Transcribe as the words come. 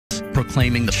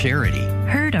proclaiming charity.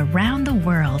 Heard around the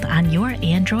world on your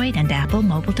Android and Apple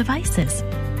mobile devices.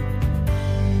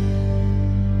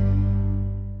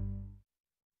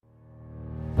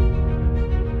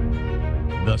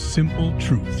 The Simple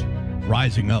Truth,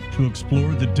 rising up to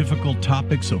explore the difficult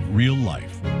topics of real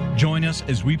life. Join us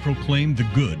as we proclaim the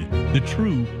good, the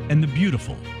true, and the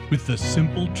beautiful with the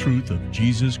simple truth of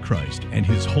Jesus Christ and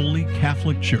His Holy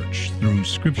Catholic Church through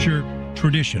Scripture,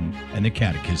 tradition, and the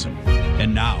Catechism.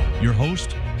 And now, your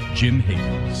host, Jim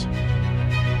Havens.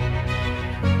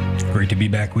 Great to be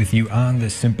back with you on The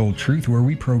Simple Truth, where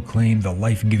we proclaim the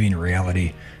life-giving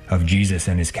reality of Jesus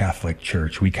and His Catholic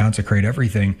Church. We consecrate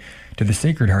everything to the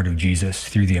Sacred Heart of Jesus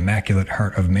through the Immaculate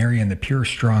Heart of Mary and the pure,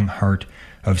 strong heart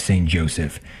of St.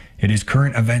 Joseph. It is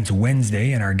Current Events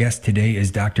Wednesday, and our guest today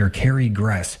is Dr. Carrie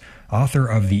Gress, author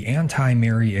of The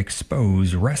Anti-Mary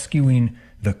Expose, Rescuing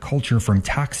the Culture from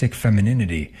Toxic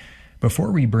Femininity.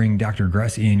 Before we bring Dr.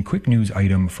 Gress in, quick news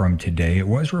item from today. It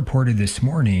was reported this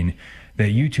morning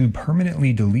that YouTube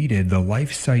permanently deleted the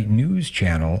LifeSite News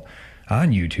channel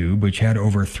on YouTube, which had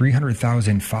over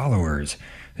 300,000 followers.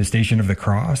 The Station of the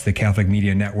Cross, the Catholic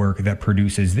media network that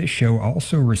produces this show,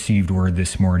 also received word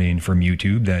this morning from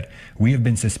YouTube that we have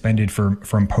been suspended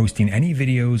from posting any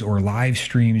videos or live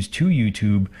streams to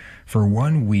YouTube for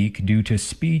 1 week due to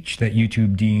speech that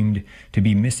YouTube deemed to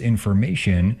be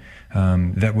misinformation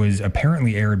that was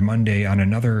apparently aired Monday on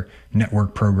another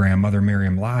network program, Mother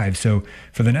Miriam Live. So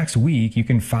for the next week, you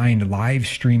can find live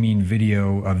streaming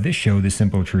video of this show, The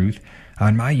Simple Truth,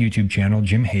 on my YouTube channel,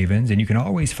 Jim Havens, and you can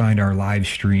always find our live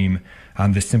stream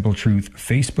on the Simple Truth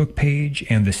Facebook page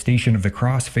and the Station of the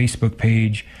Cross Facebook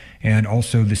page, and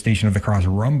also the Station of the Cross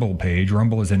Rumble page.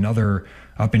 Rumble is another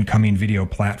up-and-coming video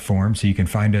platform, so you can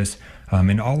find us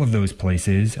in all of those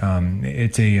places.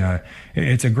 It's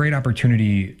a great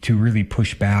opportunity to really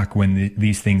push back when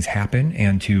these things happen,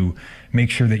 and to make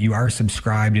sure that you are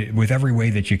subscribed with every way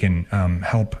that you can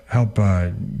help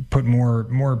put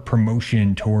more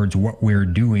promotion towards what we're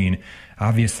doing.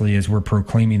 Obviously, as we're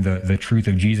proclaiming the truth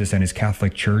of Jesus and His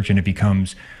Catholic Church, and it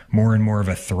becomes more and more of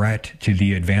a threat to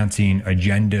the advancing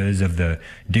agendas of the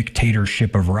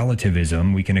dictatorship of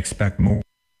relativism, we can expect more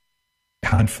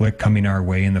conflict coming our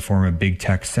way in the form of big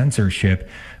tech censorship.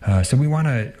 So we want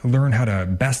to learn how to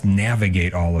best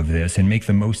navigate all of this and make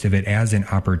the most of it as an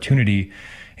opportunity.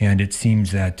 And it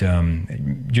seems that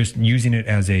just using it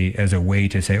as a way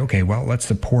to say, okay, well, let's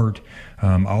support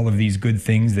all of these good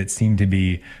things that seem to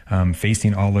be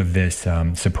facing all of this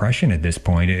suppression at this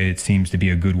point. It seems to be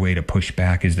a good way to push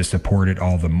back, is to support it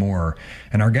all the more.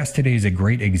 And our guest today is a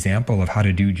great example of how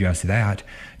to do just that.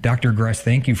 Dr. Gress,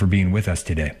 thank you for being with us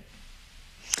today.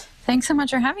 Thanks so much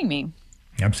for having me.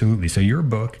 Absolutely. So your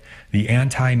book, The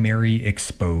Anti-Mary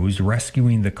Expose,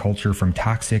 Rescuing the Culture from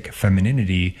Toxic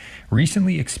Femininity,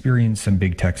 recently experienced some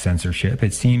big tech censorship.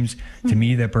 It seems to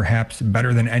me that perhaps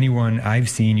better than anyone I've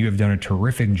seen, you have done a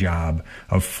terrific job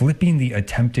of flipping the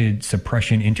attempted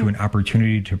suppression into an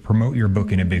opportunity to promote your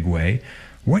book in a big way.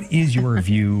 What is your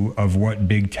view of what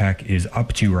big tech is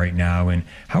up to right now, and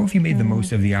how have you made the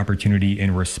most of the opportunity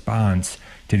in response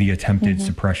to the attempted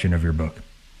suppression of your book?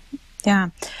 Yeah.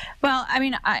 Well, I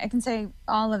mean, I can say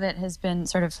all of it has been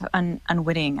sort of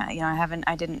unwitting.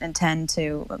 I didn't intend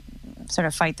to sort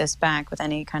of fight this back with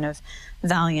any kind of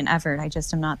valiant effort. I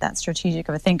just am not that strategic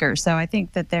of a thinker. So I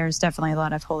think that there's definitely a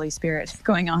lot of Holy Spirit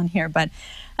going on here. But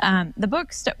the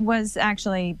book was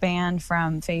actually banned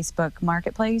from Facebook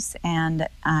Marketplace, and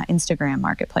Instagram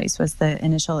Marketplace was the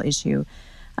initial issue.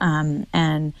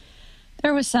 And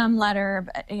there was some letter,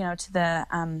 to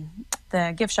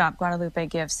the gift shop, Guadalupe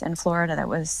Gifts in Florida, that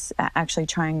was actually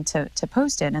trying to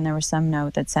post it. And there was some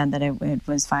note that said that it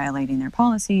was violating their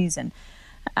policies. And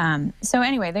so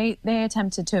anyway, they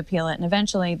attempted to appeal it. And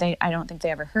eventually, I don't think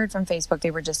they ever heard from Facebook. They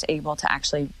were just able to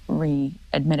actually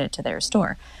readmit it to their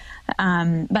store. But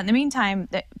in the meantime,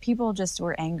 people just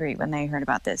were angry when they heard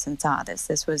about this and saw this.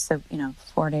 This was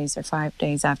 4 days or 5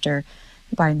 days after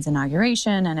Biden's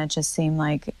inauguration, and it just seemed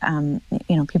like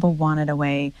people wanted a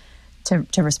way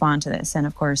to respond to this. And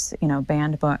of course,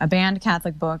 a banned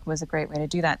Catholic book was a great way to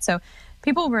do that. So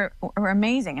people were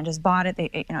amazing and just bought it.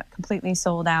 They completely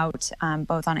sold out,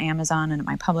 both on Amazon and at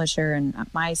my publisher and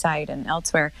at my site and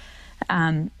elsewhere.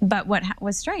 But what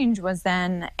was strange was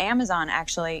then Amazon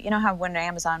actually, how when an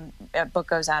Amazon book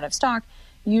goes out of stock,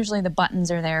 usually the buttons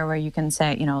are there where you can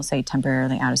say, say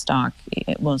temporarily out of stock.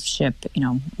 It will ship,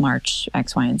 March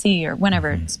X, Y, and Z, or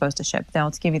whenever it's supposed to ship.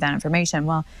 They'll give you that information.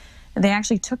 Well, they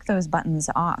actually took those buttons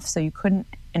off, so you couldn't,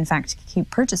 in fact, keep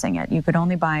purchasing it. You could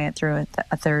only buy it through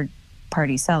a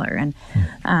third-party seller. And,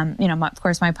 of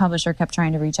course, my publisher kept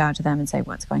trying to reach out to them and say,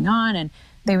 what's going on? And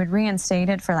they would reinstate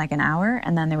it for like an hour,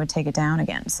 and then they would take it down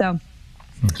again. So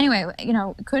anyway,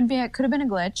 it could have been a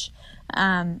glitch,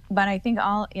 but I think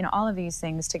all of these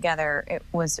things together, it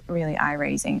was really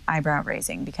eyebrow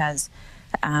raising, because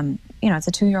it's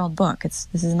a 2-year-old book. This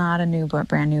is not a new book,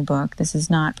 brand new book. This is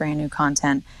not brand new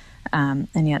content,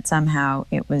 and yet somehow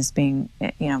it was being,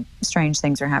 strange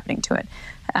things were happening to it.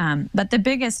 But the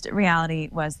biggest reality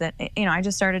was that, I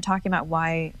just started talking about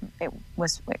why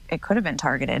it could have been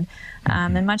targeted.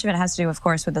 And much of it has to do, of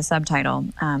course, with the subtitle,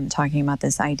 talking about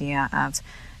this idea of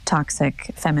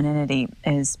toxic femininity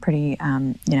is pretty,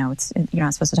 you're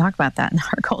not supposed to talk about that in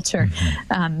our culture.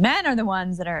 Men are the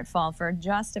ones that are at fault for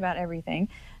just about everything.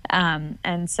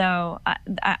 And so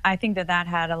I think that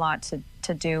had a lot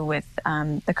to do with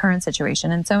the current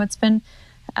situation. And so it's been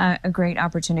a great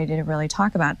opportunity to really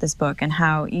talk about this book, and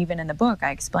how even in the book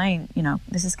I explain,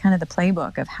 this is kind of the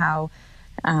playbook of how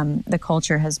the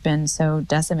culture has been so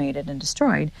decimated and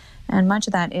destroyed. And much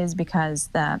of that is because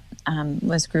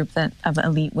this group of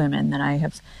elite women that I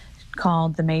have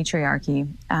called the matriarchy,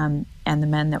 and the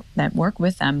men that work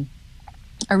with them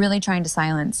are really trying to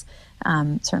silence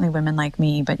certainly women like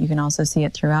me, but you can also see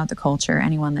it throughout the culture.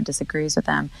 Anyone that disagrees with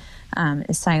them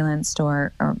is silenced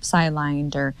or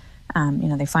sidelined, or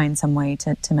they find some way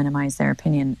to minimize their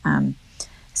opinion.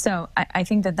 So I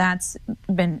think that's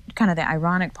been kind of the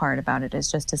ironic part about it,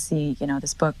 is just to see,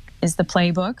 this book is the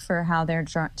playbook for how they're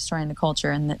destroying the culture,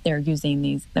 and that they're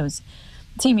using those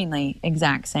seemingly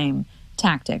exact same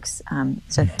tactics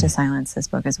to silence this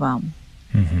book as well.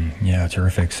 Yeah,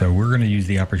 terrific. So we're going to use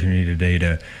the opportunity today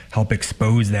to help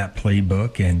expose that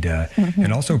playbook,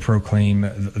 and also proclaim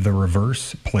the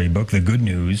reverse playbook, the good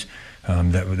news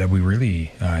that we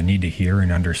really need to hear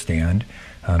and understand,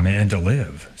 and to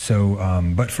live. So,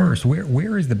 but first,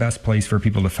 where is the best place for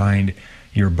people to find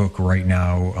your book right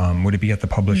now? Would it be at the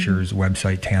publisher's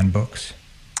website, Tan Books?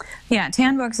 Yeah,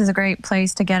 Tan Books is a great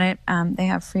place to get it. They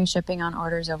have free shipping on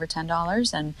orders over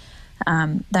 $10, and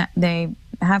that they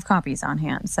have copies on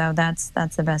hand. So that's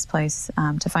the best place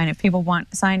to find it. If people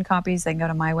want signed copies, they can go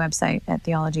to my website at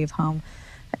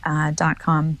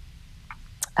theologyofhome.com.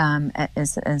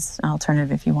 As an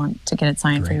alternative if you want to get it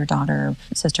signed for your daughter, or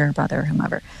sister, or brother, or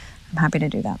whomever. I'm happy to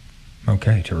do that.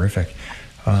 Okay, terrific.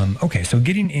 Okay, so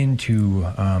getting into,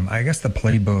 I guess, the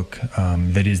playbook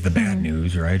that is the bad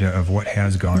news, right, of what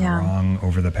has gone wrong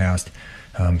over the past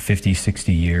 50,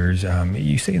 60 years.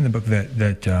 You say in the book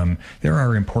that there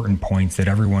are important points that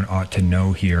everyone ought to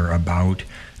know here about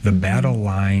the battle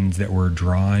lines that were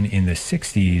drawn in the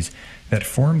 60s that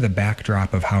form the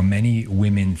backdrop of how many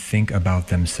women think about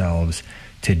themselves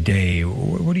today.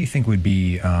 What do you think would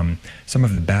be some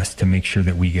of the best to make sure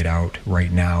that we get out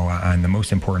right now on the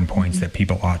most important points that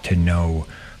people ought to know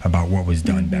about what was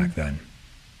done back then?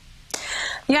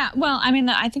 Yeah, well, I mean,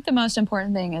 I think the most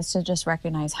important thing is to just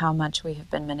recognize how much we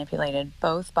have been manipulated,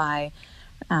 both by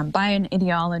an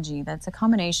ideology that's a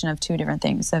combination of two different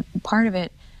things. So part of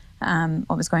it,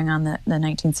 what was going on the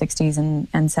 1960s and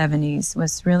 70s,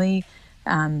 was really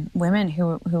women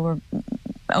who were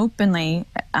openly,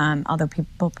 although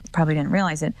people probably didn't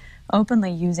realize it,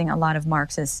 openly using a lot of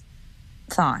Marxist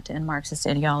thought and Marxist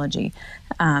ideology.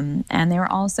 And they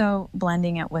were also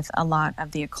blending it with a lot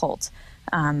of the occult.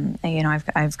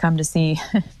 I've come to see,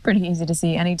 pretty easy to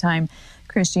see, anytime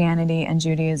Christianity and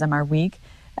Judaism are weak,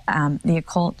 the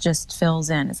occult just fills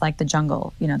in. It's like the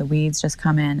jungle, the weeds just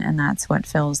come in, and that's what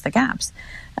fills the gaps.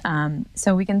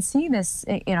 So we can see this,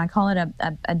 I call it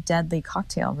a deadly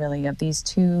cocktail, really, of these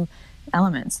two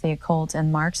elements, the occult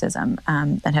and Marxism,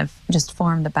 that have just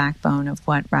formed the backbone of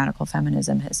what radical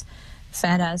feminism has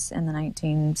fed us in the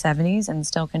 1970s and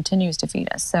still continues to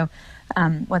feed us. So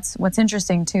what's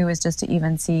interesting, too, is just to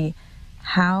even see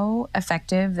how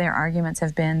effective their arguments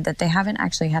have been, that they haven't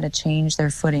actually had to change their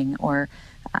footing or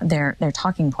their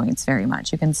talking points very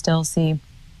much. You can still see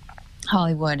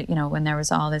Hollywood, when there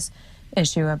was all this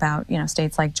issue about,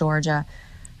 states like Georgia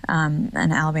and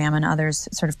Alabama and others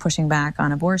sort of pushing back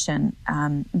on abortion.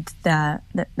 The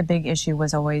big issue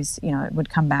was always, it would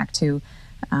come back to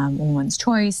woman's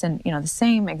choice and, the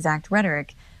same exact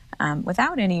rhetoric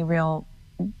without any real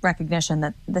recognition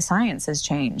that the science has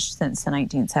changed since the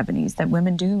 1970s, that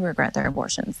women do regret their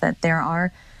abortions, that there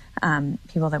are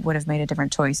people that would have made a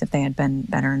different choice if they had been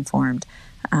better informed.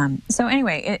 So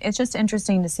anyway, it's just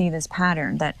interesting to see this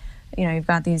pattern that, you've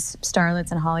got these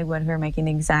starlets in Hollywood who are making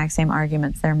the exact same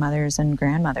arguments their mothers and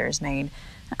grandmothers made,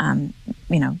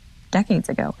 decades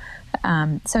ago.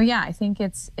 So yeah, I think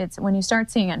it's when you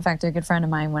start seeing it. In fact, a good friend of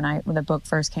mine, when the book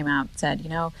first came out, said,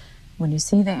 when you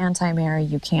see the anti-Mary,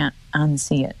 you can't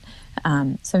unsee it.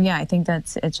 So yeah, I think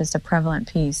it's just a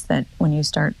prevalent piece that when you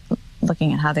start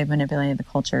looking at how they've manipulated the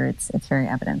culture, it's very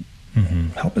evident. Mm-hmm.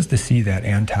 Help us to see that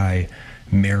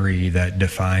anti-Mary that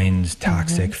defines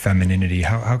toxic femininity.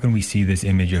 How can we see this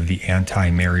image of the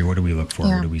anti-Mary? What do we look for?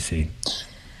 What do we see?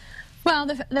 Well,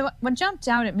 what jumped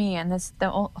out at me, and the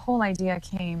whole idea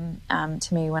came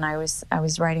to me when I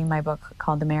was writing my book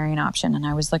called The Marian Option, and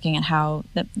I was looking at how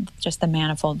just the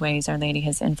manifold ways Our Lady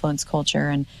has influenced culture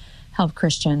and helped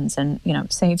Christians and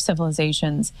saved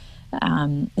civilizations.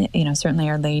 Certainly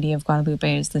Our Lady of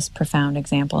Guadalupe is this profound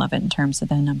example of it in terms of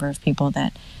the number of people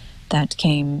that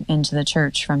came into the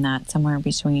church from that, somewhere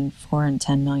between 4 and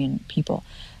 10 million people.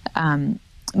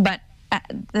 But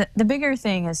the bigger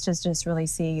thing is just really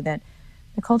see that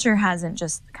the culture hasn't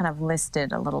just kind of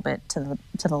listed a little bit to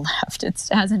the left. It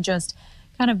hasn't just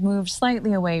kind of moved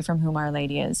slightly away from whom Our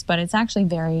Lady is, but it's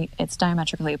actually it's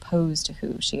diametrically opposed to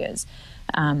who she is.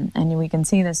 And we can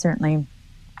see this certainly.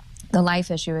 The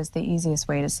life issue is the easiest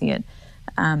way to see it.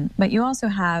 But you also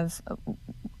have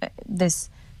this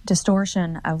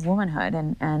distortion of womanhood,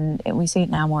 and we see it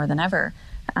now more than ever,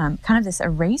 kind of this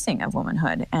erasing of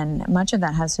womanhood. And much of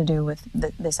that has to do with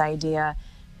this idea,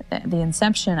 the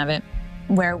inception of it,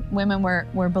 where women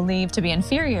were believed to be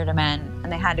inferior to men,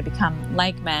 and they had to become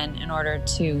like men in order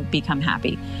to become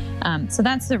happy. So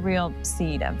that's the real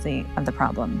seed of the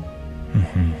problem.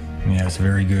 Mm-hmm. Yeah, it's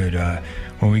very good.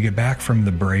 When we get back from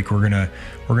the break, we're gonna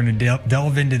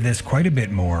delve into this quite a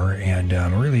bit more. And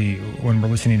really, when we're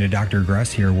listening to Dr.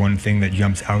 Gress here, one thing that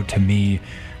jumps out to me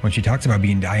when she talks about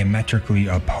being diametrically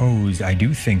opposed, I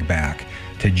do think back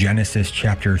to Genesis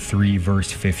chapter 3,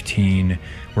 verse 15,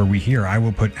 where we hear, "I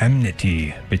will put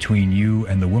enmity between you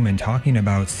and the woman," talking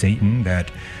about Satan, that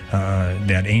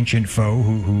ancient foe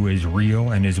who is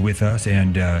real and is with us,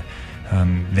 and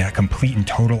that complete and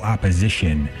total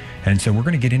opposition. And so we're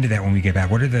going to get into that when we get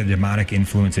back. What are the demonic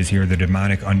influences here, the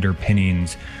demonic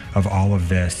underpinnings of all of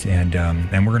this? And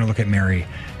we're going to look at Mary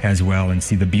as well and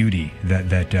see the beauty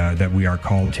that we are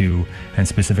called to, and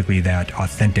specifically that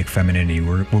authentic femininity.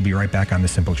 We'll be right back on The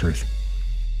Simple Truth.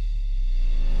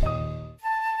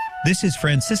 This is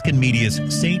Franciscan Media's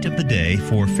Saint of the Day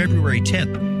for February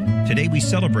 10th. Today we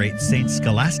celebrate Saint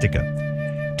Scholastica.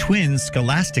 Twins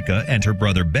Scholastica and her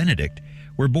brother Benedict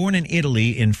were born in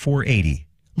Italy in 480.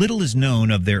 Little is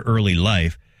known of their early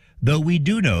life, though we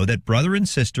do know that brother and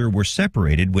sister were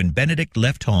separated when Benedict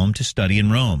left home to study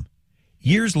in Rome.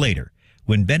 Years later,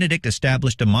 when Benedict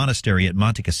established a monastery at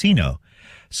Monte Cassino,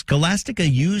 Scholastica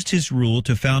used his rule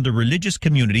to found a religious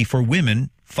community for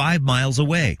women 5 miles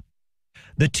away.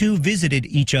 The two visited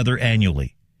each other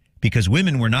annually. Because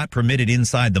women were not permitted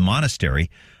inside the monastery,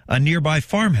 a nearby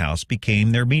farmhouse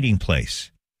became their meeting place.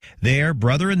 There,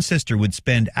 brother and sister would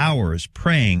spend hours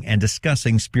praying and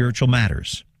discussing spiritual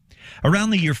matters.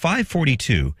 Around the year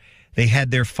 542, they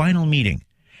had their final meeting.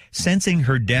 Sensing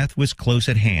her death was close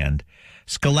at hand,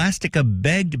 Scholastica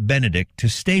begged Benedict to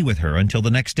stay with her until the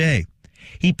next day.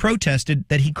 He protested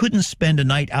that he couldn't spend a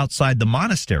night outside the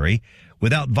monastery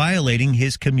without violating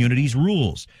his community's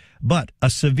rules, but a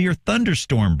severe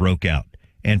thunderstorm broke out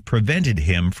and prevented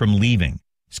him from leaving.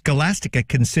 Scholastica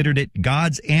considered it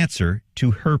God's answer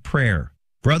to her prayer.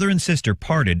 Brother and sister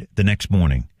parted the next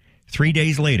morning. 3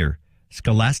 days later,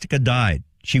 Scholastica died.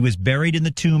 She was buried in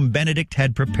the tomb Benedict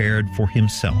had prepared for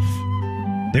himself.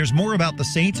 There's more about the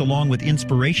saints along with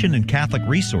inspiration and Catholic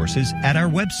resources at our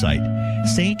website,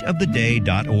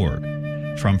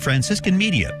 saintoftheday.org. From Franciscan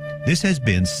Media, this has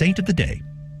been Saint of the Day.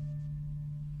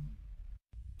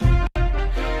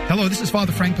 Hello, this is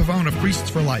Father Frank Pavone of Priests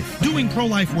for Life. Doing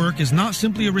pro-life work is not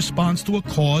simply a response to a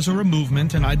cause or a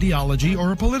movement, an ideology,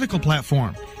 or a political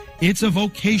platform. It's a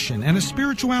vocation and a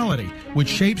spirituality which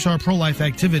shapes our pro-life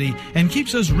activity and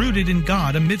keeps us rooted in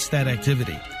God amidst that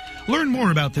activity. Learn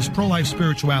more about this pro-life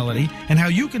spirituality and how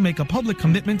you can make a public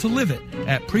commitment to live it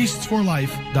at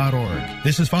priestsforlife.org.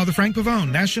 This is Father Frank Pavone,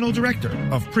 National Director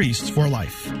of Priests for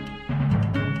Life.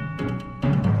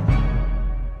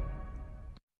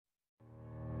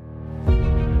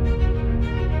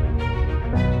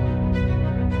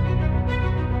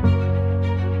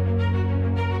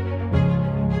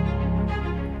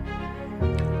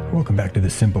 Welcome back to The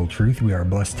Simple Truth. We are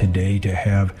blessed today to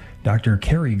have Dr.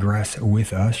 Carrie Gress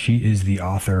with us. She is the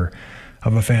author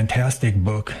of a fantastic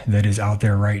book that is out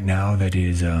there right now that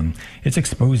is, it's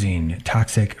exposing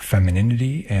toxic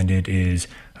femininity, and it is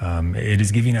It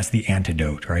is giving us the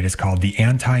antidote, right? It's called The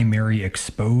Anti-Mary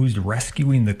Exposed,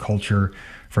 Rescuing the Culture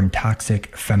from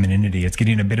Toxic Femininity. It's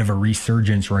getting a bit of a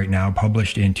resurgence right now,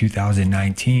 published in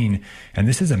 2019. And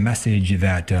this is a message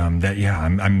that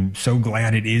I'm so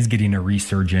glad it is getting a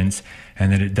resurgence,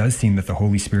 and that it does seem that the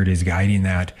Holy Spirit is guiding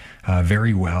that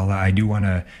very well. I do want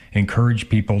to encourage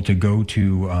people to go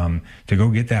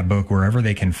get that book wherever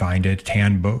they can find it.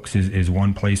 Tan Books is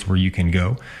one place where you can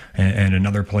go. And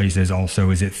another place is it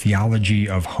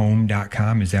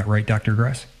theologyofhome.com? Is that right, Dr.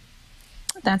 Gress?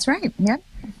 That's right. Yep.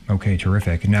 Okay,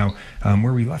 terrific. Now,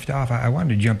 where we left off, I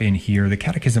wanted to jump in here. The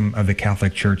Catechism of the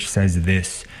Catholic Church says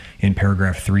this in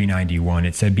paragraph 391.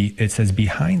 It says,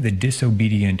 behind the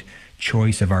disobedient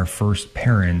choice of our first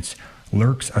parents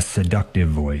lurks a seductive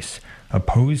voice,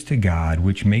 opposed to God,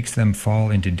 which makes them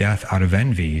fall into death out of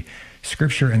envy.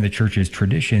 Scripture and the Church's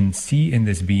tradition see in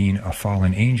this being a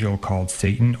fallen angel called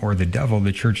Satan or the devil.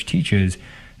 The Church teaches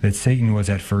that Satan was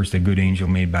at first a good angel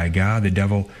made by God. The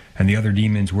devil and the other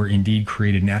demons were indeed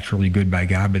created naturally good by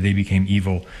God, but they became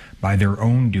evil by their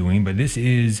own doing. But this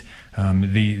is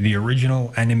the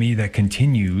original enemy that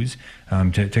continues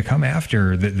to come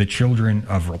after the children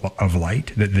of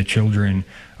light, the children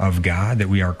of God, that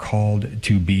we are called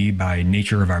to be by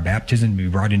nature of our baptism, to be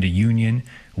brought into union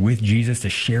with Jesus, to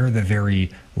share the very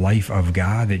life of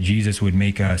God, that Jesus would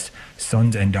make us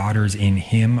sons and daughters in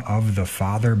him of the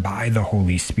Father by the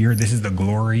Holy Spirit. This is the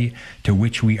glory to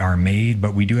which we are made,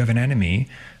 but we do have an enemy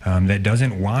that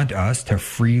doesn't want us to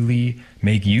freely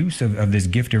make use of this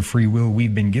gift of free will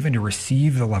we've been given to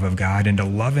receive the love of God and to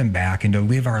love him back and to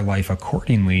live our life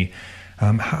accordingly.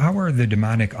 How are the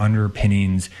demonic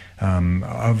underpinnings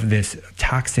of this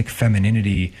toxic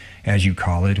femininity, as you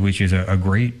call it, which is a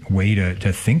great way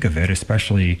to think of it,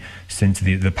 especially since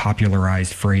the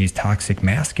popularized phrase toxic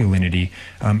masculinity?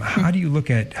 How do you look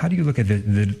at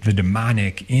the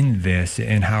demonic in this,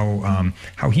 and how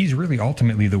he's really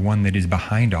ultimately the one that is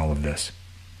behind all of this?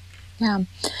 Yeah,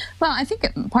 well, I think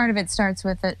part of it starts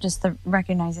with just the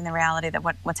recognizing the reality that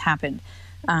what's happened.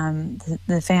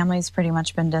 The family's pretty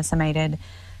much been decimated.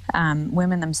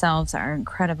 Women themselves are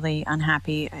incredibly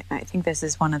unhappy. I think this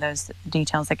is one of those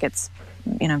details that gets,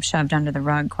 shoved under the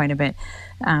rug quite a bit,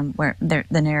 where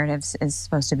the narrative is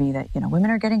supposed to be that, women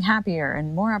are getting happier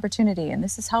and more opportunity, and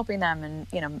this is helping them,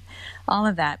 and, all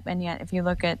of that. And yet, if you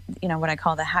look at, what I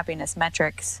call the happiness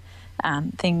metrics,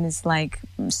 things like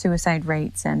suicide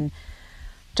rates and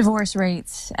divorce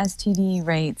rates, STD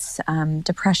rates,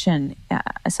 depression,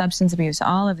 substance abuse,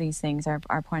 all of these things are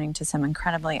pointing to some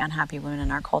incredibly unhappy women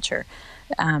in our culture.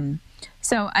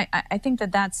 So I think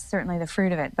that's certainly the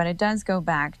fruit of it, but it does go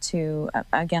back to,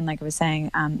 again, like I was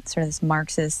saying, sort of this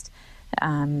Marxist,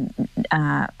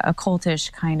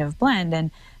 occultish kind of blend.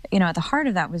 And, at the heart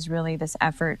of that was really this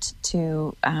effort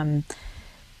to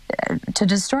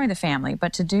destroy the family,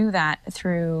 but to do that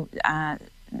through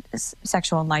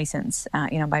sexual license,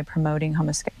 by promoting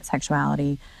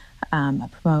homosexuality,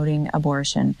 promoting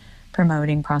abortion,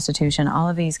 promoting prostitution, all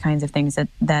of these kinds of things that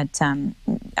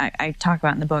I talk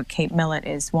about in the book. Kate Millett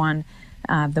is one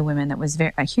of the women that was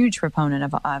a huge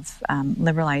proponent of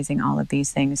liberalizing all of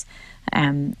these things,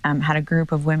 and had a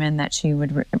group of women that she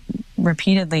would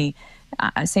repeatedly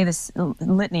say this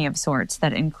litany of sorts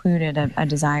that included a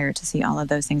desire to see all of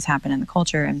those things happen in the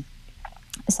culture. And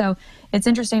so it's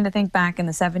interesting to think back in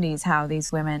the 70s how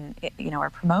these women, are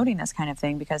promoting this kind of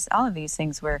thing, because all of these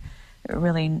things were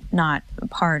really not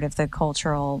part of the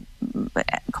culture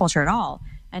at all.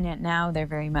 And yet now they're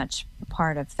very much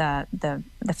part of the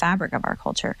fabric of our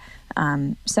culture.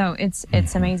 So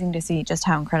it's amazing to see just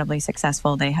how incredibly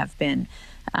successful they have been.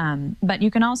 But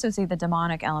you can also see the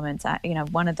demonic elements.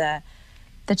 One of the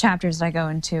chapters that I go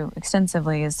into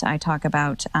extensively is I talk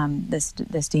about this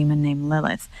demon named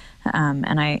Lilith, and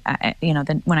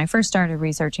when I first started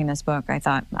researching this book, I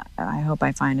thought, I hope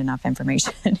I find enough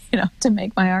information, to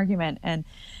make my argument. And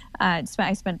I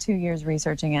spent 2 years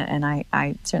researching it, and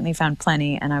I certainly found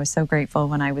plenty. And I was so grateful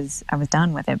when I was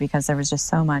done with it, because there was just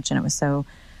so much, and it was so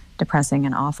depressing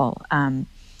and awful.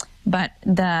 But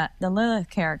the Lilith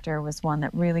character was one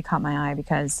that really caught my eye,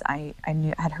 because I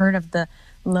had heard of the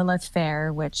Lilith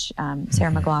Fair, which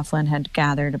Sarah McLachlan had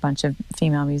gathered a bunch of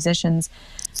female musicians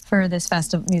for this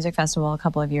music festival a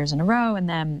couple of years in a row. And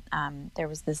then there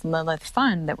was this Lilith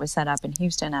Fund that was set up in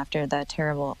Houston after the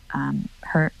terrible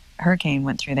hurricane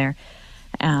went through there.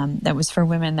 That was for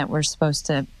women that were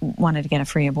wanted to get a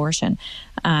free abortion.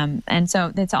 And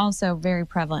so it's also very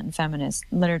prevalent in feminist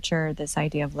literature, this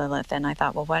idea of Lilith. And I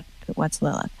thought, well, what's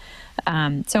Lilith?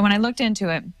 So when I looked into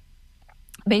it,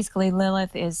 basically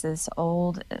Lilith is this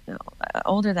older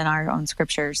than our own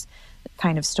scriptures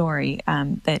kind of story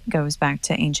that goes back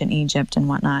to ancient Egypt and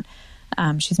whatnot.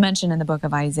 She's mentioned in the book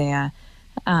of Isaiah,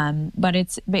 but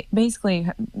it's basically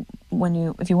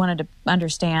if you wanted to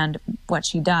understand what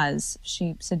she does,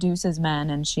 she seduces men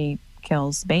and she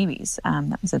kills babies.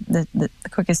 That was the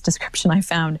quickest description I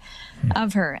found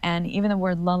of her. And even the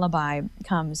word lullaby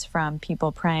comes from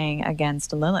people praying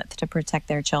against Lilith to protect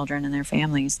their children and their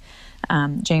families.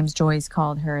 James Joyce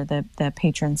called her the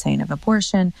patron saint of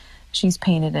abortion. She's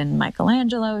painted in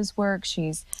Michelangelo's work.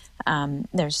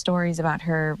 There's stories about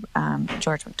her.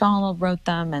 George MacDonald wrote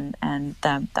them, and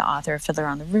the author of Fiddler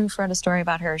on the Roof wrote a story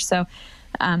about her. So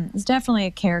it's definitely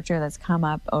a character that's come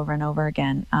up over and over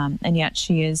again. And yet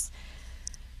she is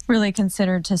really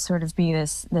considered to sort of be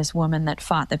this woman that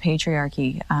fought the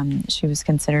patriarchy. She was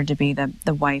considered to be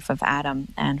the wife of Adam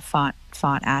and fought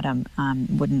Adam,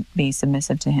 wouldn't be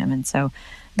submissive to him. And so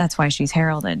that's why she's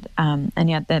heralded. And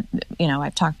yet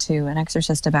I've talked to an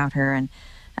exorcist about her,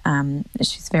 and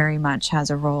she's very much has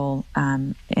a role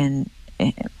in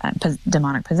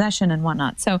demonic possession and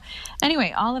whatnot. So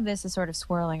anyway, all of this is sort of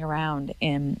swirling around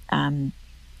in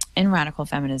radical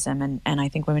feminism. And I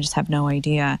think women just have no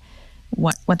idea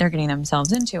what they're getting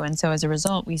themselves into. And so as a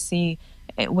result, we see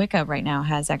Wicca right now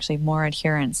has actually more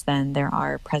adherents than there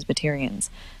are Presbyterians.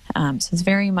 So it's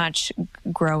very much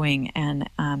growing and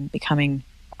becoming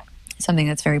something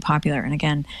that's very popular. And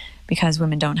again, because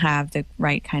women don't have the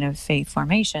right kind of faith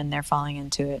formation, they're falling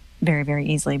into it very, very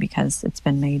easily because it's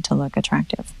been made to look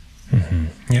attractive. Mm-hmm.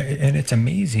 Yeah, and it's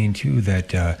amazing too that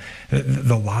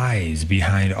the lies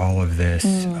behind all of this,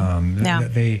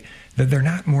 that they're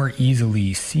not more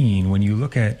easily seen when you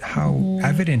look at how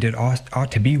evident it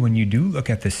ought to be when you do look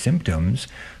at the symptoms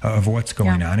of what's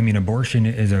going on. I mean, abortion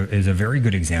is a very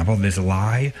good example. This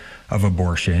lie of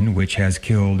abortion, which has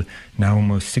killed now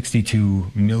almost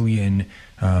 62 million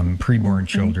preborn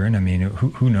children. I mean,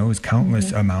 who knows,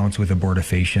 countless amounts with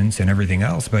abortifacients and everything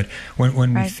else. But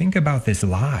when we think about this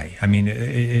lie, I mean,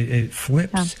 it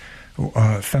flips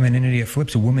femininity, it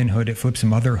flips womanhood, it flips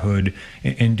motherhood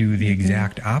into the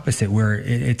exact opposite, where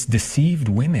it's deceived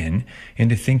women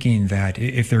into thinking that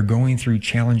if they're going through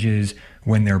challenges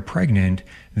when they're pregnant,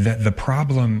 that the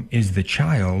problem is the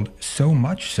child, so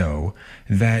much so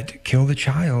that kill the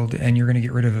child and you're going to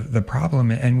get rid of the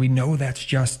problem. And we know that's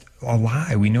just a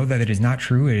lie. We know that it is not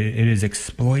true. It is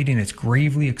exploiting, it's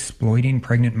gravely exploiting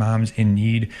pregnant moms in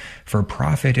need for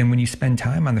profit. And when you spend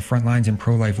time on the front lines in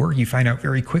pro-life work, you find out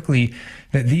very quickly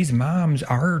that these moms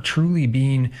are truly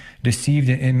being deceived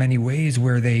in many ways,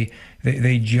 where they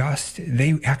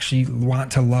actually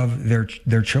want to love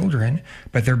their children,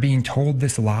 but they're being told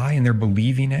this lie and they're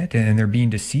believing it and they're being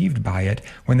deceived by it,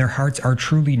 when their hearts are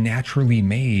truly naturally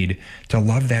made to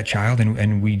love that child.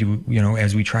 And we do,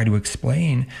 as we try to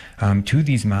explain to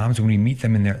these moms when we meet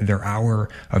them in their hour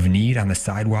of need on the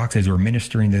sidewalks, as we're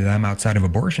ministering to them outside of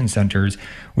abortion centers,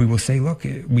 we will say, look,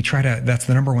 that's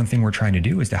the number one thing we're trying to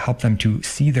do, is to help them to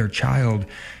see their child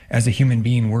as a human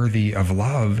being worthy of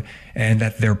love, and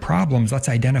that their problems, let's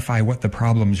identify what the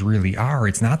problems really are.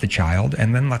 It's not the child,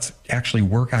 and then let's actually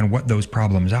work on what those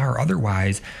problems are.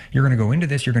 Otherwise, you're going to go into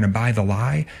this, you're going to buy the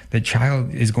lie, the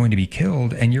child is going to be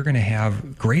killed, and you're going to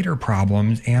have greater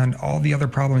problems and all the other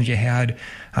problems you had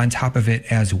on top of it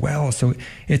as well. So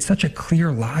it's such a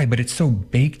clear lie, but it's so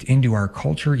baked into our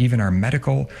culture, even our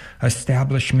medical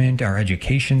establishment, our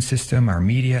education system, our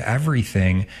media,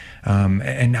 everything.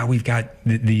 And now we've got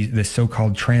the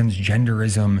so-called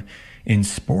transgenderism in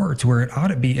sports, where it ought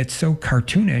to be, it's so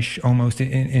cartoonish almost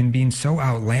in being so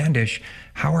outlandish.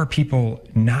 How are people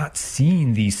not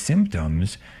seeing these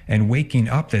symptoms and waking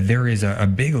up that there is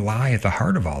a big lie at the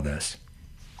heart of all this?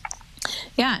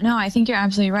 Yeah, no, I think you're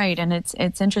absolutely right. And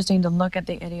it's interesting to look at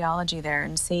the ideology there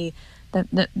and see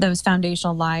that those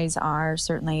foundational lies are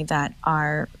certainly that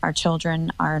our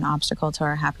children are an obstacle to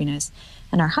our happiness,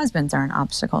 and our husbands are an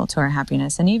obstacle to our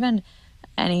happiness. And even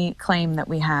any claim that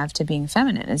we have to being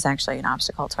feminine is actually an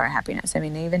obstacle to our happiness. I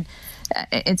mean, even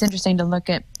it's interesting to look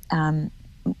at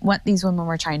what these women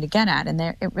were trying to get at, and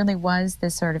it really was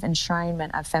this sort of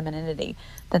enshrinement of femininity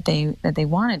that they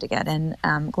wanted to get. And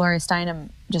Gloria Steinem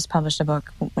just published a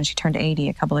book when she turned 80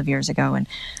 a couple of years ago, and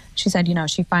she said,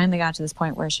 she finally got to this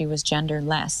point where she was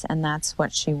genderless, and that's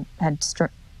what she had,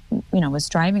 was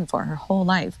striving for her whole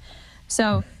life.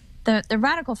 So the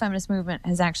radical feminist movement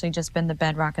has actually just been the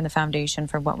bedrock and the foundation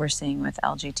for what we're seeing with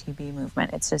LGTB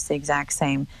movement. It's just the exact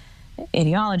same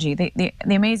ideology. The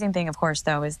amazing thing, of course,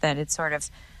 though, is that it's sort of,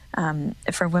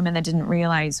 for women that didn't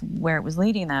realize where it was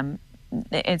leading them,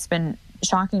 it's been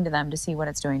shocking to them to see what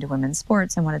it's doing to women's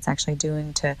sports and what it's actually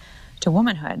doing to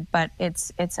womanhood, but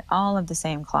it's all of the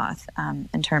same cloth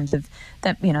in terms of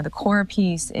that. The core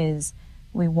piece is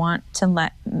we want to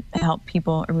help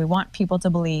people, or we want people to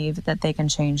believe that they can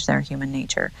change their human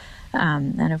nature.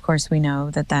 And of course, we know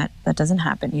that doesn't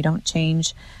happen. You don't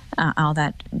change all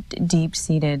that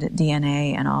deep-seated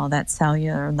DNA and all that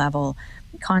cellular level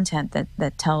content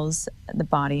that tells the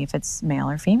body if it's male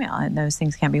or female. And those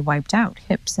things can't be wiped out.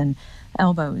 Hips and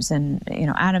elbows and,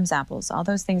 Adam's apples, all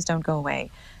those things don't go away.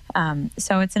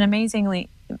 So it's an amazingly,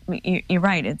 you're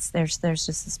right, there's just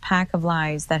this pack of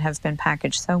lies that have been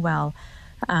packaged so well.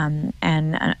 And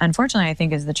unfortunately, I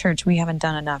think as the church, we haven't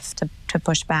done enough to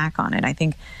push back on it. I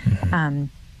think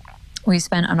we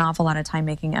spent an awful lot of time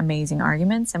making amazing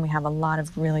arguments, and we have a lot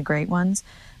of really great ones,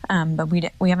 but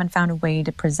we haven't found a way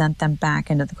to present them back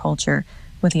into the culture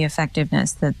with the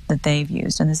effectiveness that they've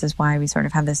used. And this is why we sort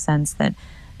of have this sense that,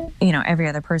 every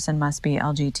other person must be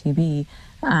LGTB,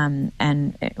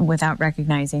 and without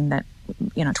recognizing that,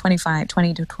 20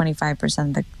 to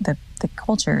 25% of the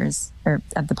culture or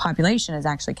of the population is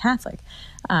actually Catholic.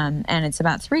 And it's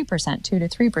about 3%, 2 to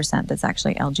 3% that's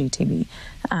actually LGTB,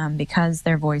 because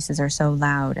their voices are so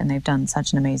loud, and they've done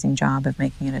such an amazing job of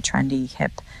making it a trendy,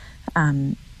 hip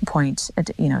point,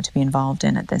 to be involved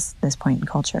in at this point in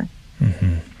culture.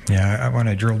 Mm-hmm. Yeah, I want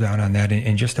to drill down on that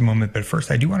in just a moment. But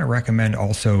first, I do want to recommend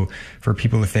also for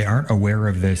people, if they aren't aware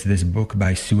of this book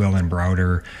by Sue Ellen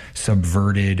Browder,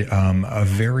 Subverted, a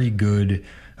very good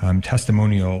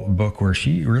testimonial book where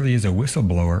she really is a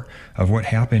whistleblower of what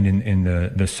happened in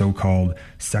the so-called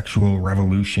sexual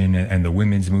revolution and the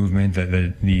women's movement.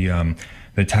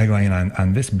 The tagline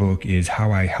on this book is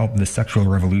How I Helped the Sexual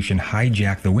Revolution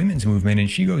Hijack the Women's Movement. And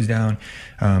she goes down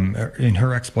in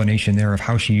her explanation there of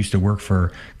how she used to work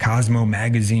for Cosmo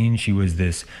magazine. She was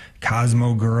this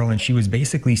Cosmo girl, and she was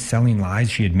basically selling lies.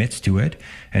 She admits to it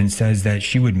and says that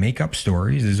she would make up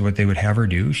stories. This is what they would have her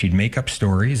do. She'd make up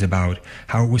stories about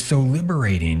how it was so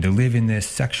liberating to live in this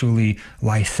sexually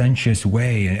licentious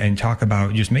way, and talk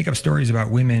about, just make up stories about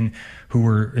women who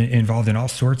were involved in all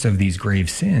sorts of these grave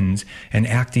sins and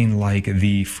acting like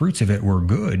the fruits of it were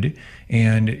good.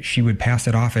 And she would pass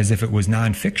it off as if it was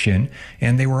nonfiction,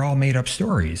 and they were all made up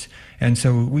stories. And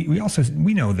so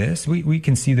we know this. We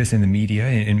can see this in the media,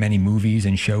 in many movies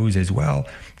and shows as well.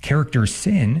 Characters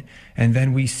sin, and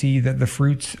then we see that the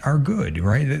fruits are good,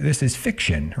 right? This is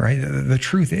fiction, right? The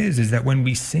truth is that when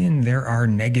we sin, there are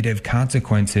negative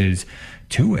consequences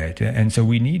to it. And so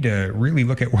we need to really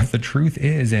look at what the truth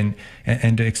is and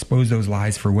to expose those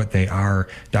lies for what they are.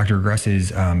 Dr.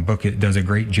 Gress's book does a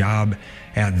great job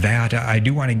at that. I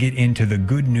do want to get into the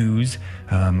good news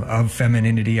of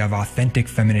femininity, of authentic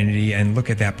femininity, and look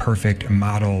at that perfect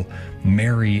model,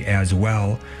 Mary, as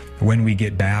well, when we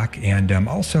get back. And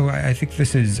also, I think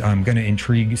this is going to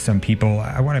intrigue some people.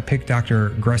 I want to pick Dr.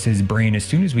 Gress's brain as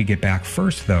soon as we get back.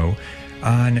 First, though,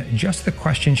 on just the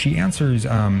question she answers,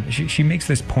 she makes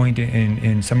this point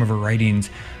in some of her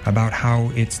writings about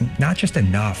how it's not just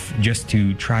enough just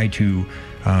to try to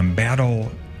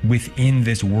battle within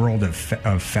this world of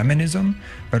feminism,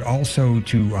 but also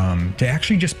to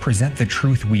actually just present the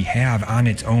truth we have on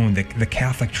its own, the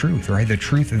Catholic truth, right? The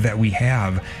truth that we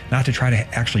have, not to try to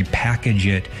actually package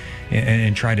it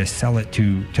and try to sell it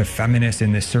to feminists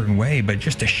in this certain way, but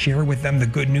just to share with them the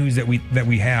good news that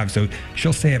we have. So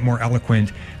she'll say it more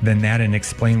eloquent than that and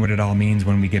explain what it all means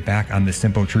when we get back on The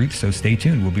Simple Truth. So stay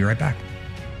tuned. We'll be right back.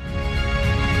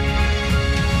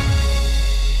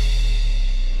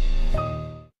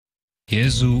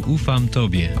 Jezu, ufam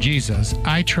Tobie. Jesus,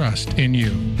 I trust in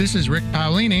you. This is Rick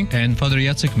Paolini And Father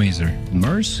Jacek Mazer.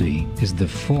 Mercy is the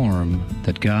form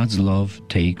that God's love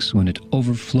takes when it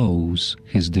overflows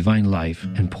His divine life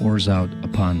and pours out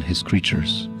upon His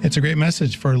creatures. It's a great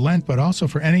message for Lent, but also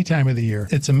for any time of the year.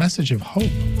 It's a message of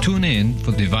hope. Tune in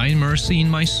for Divine Mercy in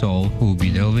My Soul, who will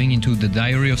be delving into the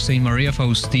diary of St. Maria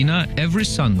Faustina every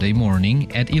Sunday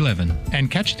morning at 11. And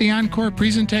catch the encore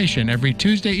presentation every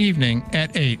Tuesday evening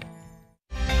at 8.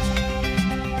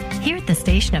 Here at the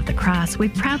Station of the Cross, we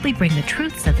proudly bring the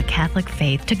truths of the Catholic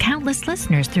faith to countless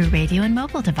listeners through radio and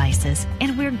mobile devices,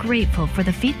 and we're grateful for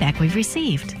the feedback we've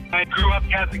received. I grew up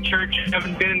Catholic Church,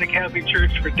 haven't been in the Catholic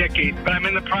Church for decades, but I'm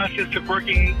in the process of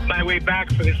working my way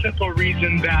back for the simple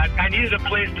reason that I needed a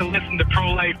place to listen to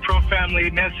pro-life, pro-family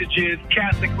messages.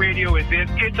 Catholic radio is it.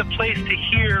 It's a place to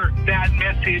hear that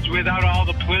message without all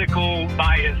the political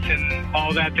bias and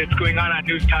all that's going on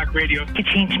News Talk Radio. It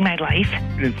changed my life.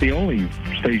 It's the only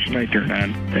station I turn turn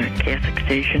on the Catholic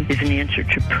station is an answer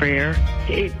to prayer.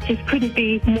 It just couldn't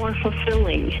be more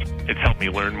fulfilling. It's helped me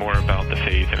learn more about the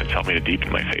faith, and it's helped me to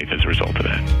deepen my faith as a result of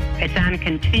that. It's on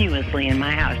continuously in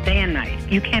my house, day and night.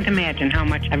 You can't imagine how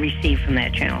much I receive from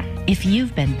that channel. If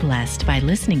you've been blessed by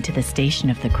listening to the Station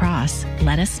of the Cross,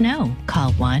 let us know.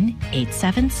 Call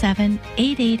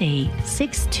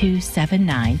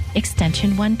 1-877-888-6279,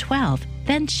 extension 112.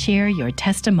 Then share your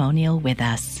testimonial with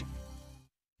us.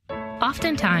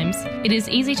 Oftentimes, it is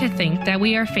easy to think that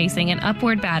we are facing an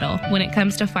upward battle when it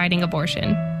comes to fighting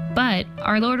abortion. But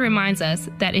our Lord reminds us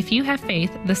that if you have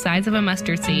faith the size of a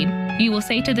mustard seed, you will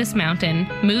say to this mountain,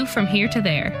 "Move from here to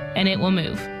there," and it will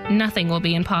move. Nothing will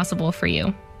be impossible for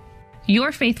you.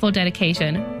 Your faithful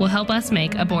dedication will help us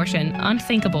make abortion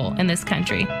unthinkable in this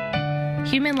country.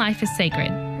 Human life is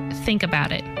sacred. Think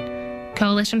about it.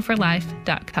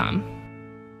 CoalitionForLife.com.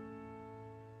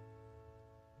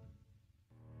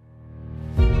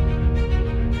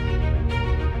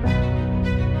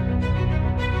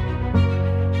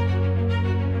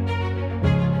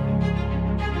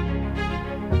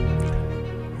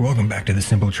 Welcome back to The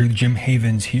Simple Truth. Jim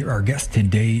Havens here. Our guest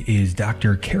today is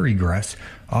Dr. Carrie Gress,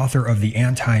 author of The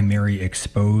Anti-Mary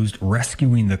Exposed,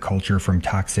 Rescuing the Culture from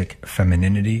Toxic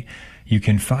Femininity. You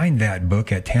can find that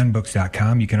book at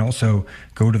tanbooks.com. You can also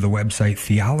go to the website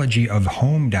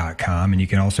theologyofhome.com, and you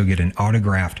can also get an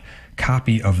autographed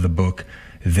copy of the book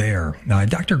there. Now,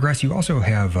 Dr. Gress, you also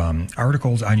have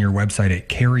articles on your website at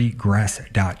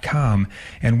carriegress.com,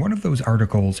 and one of those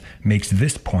articles makes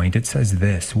this point. It says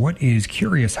this: what is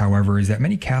curious, however, is that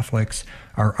many Catholics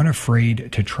are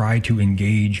unafraid to try to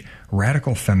engage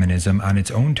radical feminism on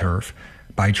its own turf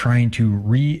by trying to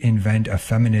reinvent a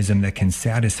feminism that can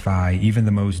satisfy even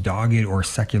the most dogged or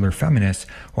secular feminists.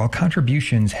 While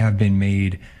contributions have been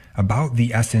made about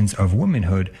the essence of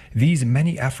womanhood, these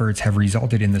many efforts have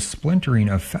resulted in the splintering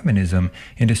of feminism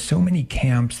into so many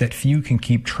camps that few can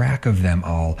keep track of them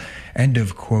all. End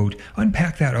of quote.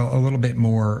 Unpack that a little bit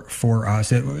more for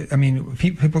us. I mean,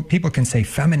 people can say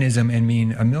feminism and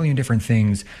mean a million different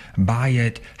things by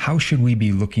it. How should we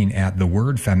be looking at the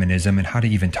word feminism and how to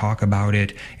even talk about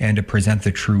it and to present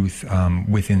the truth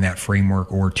within that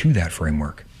framework or to that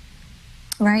framework?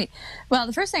 Right. Well,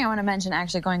 the first thing I want to mention,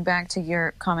 actually, going back to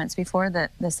your comments before the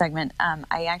segment,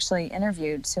 I actually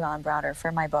interviewed Sue Ellen Browder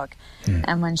for my book.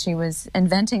 And when she was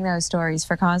inventing those stories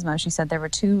for Cosmo, she said there were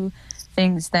two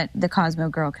things that the Cosmo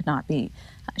girl could not be.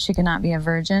 She could not be a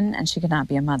virgin, and she could not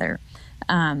be a mother.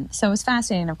 So it was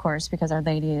fascinating, of course, because Our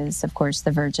Lady is, of course,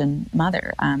 the Virgin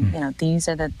Mother. You know, these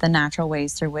are the natural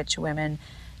ways through which women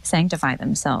sanctify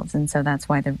themselves, and so that's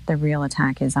why the real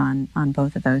attack is on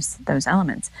both of those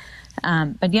elements.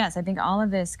 But yes, I think all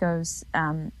of this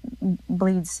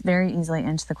bleeds very easily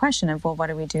into the question of, well, what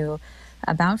do we do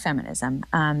about feminism?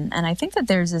 And I think that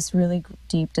there's this really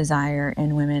deep desire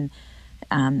in women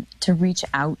to reach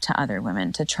out to other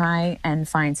women, to try and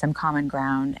find some common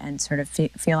ground and sort of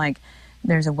feel like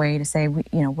there's a way to say,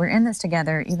 we're in this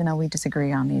together, even though we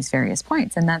disagree on these various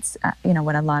points. And that's,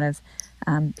 what a lot of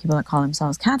people that call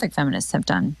themselves Catholic feminists have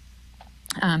done.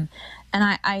 And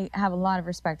I have a lot of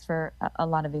respect for a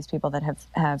lot of these people that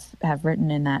have written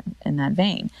in that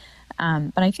vein.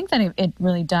 But I think that it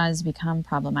really does become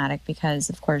problematic because,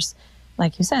 of course,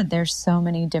 like you said, there's so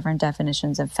many different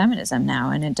definitions of feminism now,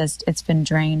 and it's been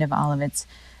drained of all of its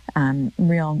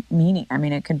real meaning. I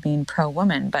mean, it could mean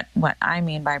pro-woman, but what I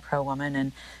mean by pro-woman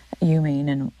and you mean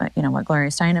and what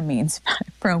Gloria Steinem means by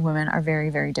pro-woman are very,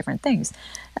 very different things.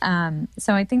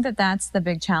 So I think that that's the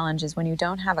big challenge, is when you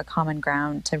don't have a common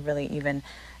ground to really even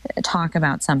talk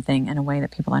about something in a way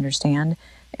that people understand,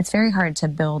 it's very hard to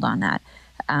build on that.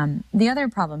 The other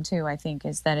problem, too, I think,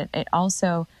 is that it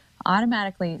also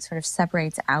automatically sort of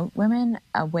separates out women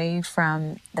away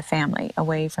from the family,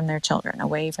 away from their children,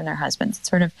 away from their husbands. It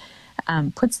sort of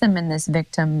puts them in this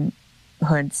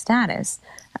victimhood status.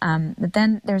 But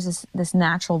then there's this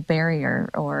natural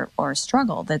barrier or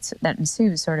struggle that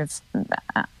ensues sort of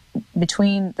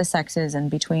between the sexes and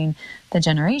between the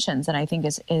generations that I think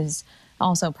is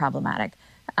also problematic.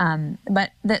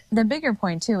 But the bigger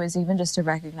point, too, is even just to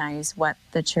recognize what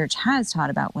the church has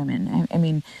taught about women. I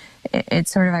mean,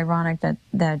 it's sort of ironic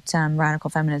that radical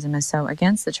feminism is so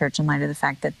against the church in light of the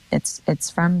fact that it's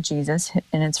from Jesus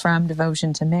and it's from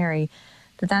devotion to Mary.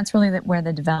 That's really where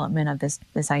the development of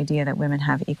this idea that women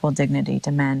have equal dignity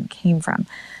to men came from.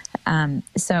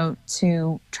 So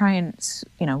to try and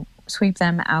sweep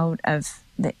them out of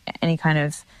any kind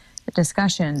of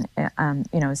discussion,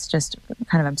 it's just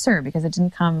kind of absurd because it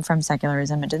didn't come from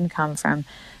secularism. It didn't come from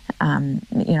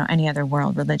any other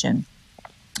world religion.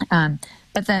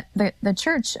 But the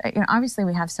church, obviously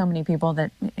we have so many people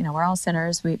that, we're all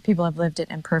sinners. People have lived it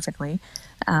imperfectly,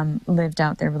 lived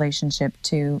out their relationship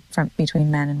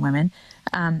between men and women.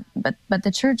 But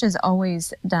the church has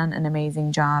always done an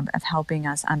amazing job of helping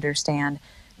us understand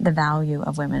the value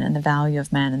of women and the value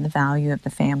of men and the value of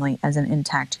the family as an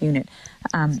intact unit.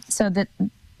 So that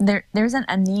there's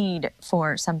a need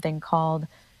for something called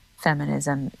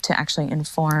feminism to actually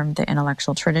inform the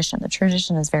intellectual tradition. The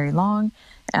tradition is very long.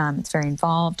 It's very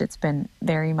involved. It's been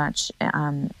very much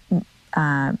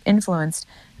influenced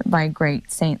by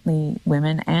great saintly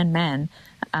women and men.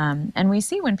 And we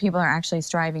see when people are actually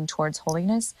striving towards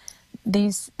holiness,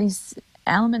 these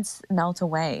elements melt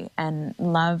away and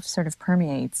love sort of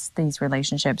permeates these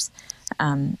relationships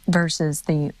versus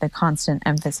the constant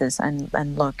emphasis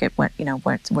and look at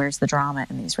where's the drama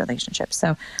in these relationships.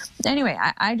 So anyway,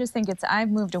 I just think I've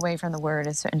moved away from the word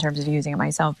in terms of using it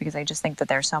myself, because I just think that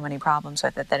there's so many problems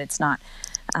with it that it's not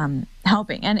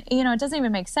helping. And, it doesn't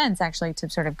even make sense actually to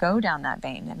sort of go down that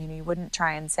vein. I mean, you wouldn't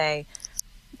try and say,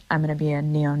 I'm going to be a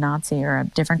neo-Nazi or a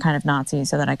different kind of Nazi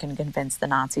so that I can convince the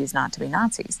Nazis not to be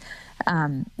Nazis.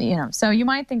 So you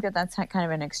might think that that's kind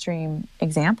of an extreme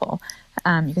example.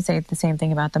 You could say the same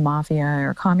thing about the mafia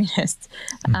or communists,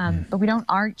 but we don't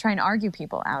try and argue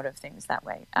people out of things that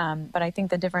way. But I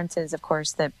think the difference is, of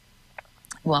course, the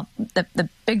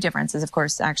big difference is, of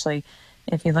course, actually,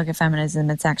 if you look at feminism,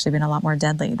 it's actually been a lot more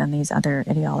deadly than these other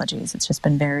ideologies. It's just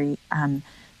been very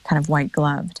kind of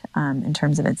white-gloved in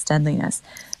terms of its deadliness.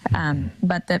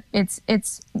 But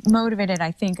it's motivated,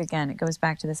 I think, again, it goes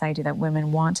back to this idea that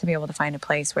women want to be able to find a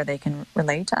place where they can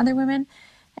relate to other women.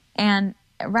 And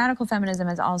radical feminism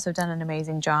has also done an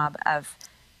amazing job of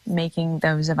making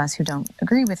those of us who don't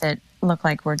agree with it look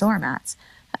like we're doormats.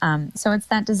 So it's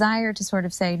that desire to sort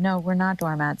of say, no, we're not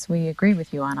doormats. We agree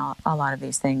with you on a lot of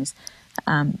these things.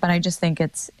 But I just think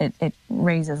it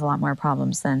raises a lot more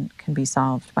problems than can be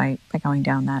solved by going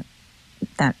down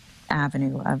that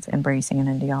avenue of embracing an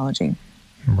ideology.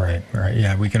 Right.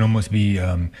 Yeah, we can almost be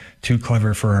too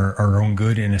clever for our own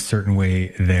good in a certain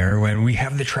way there when we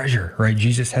have the treasure, right?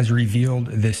 Jesus has revealed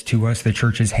this to us. The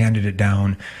church has handed it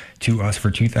down to us for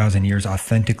 2,000 years,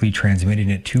 authentically transmitting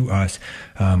it to us.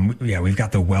 We've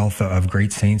got the wealth of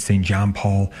great saints, St. John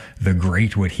Paul the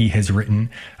Great, what he has written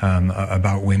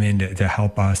about women to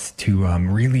help us to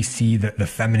really see the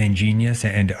feminine genius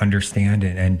and to understand.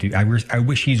 I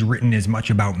wish he's written as much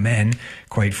about men,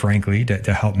 quite frankly,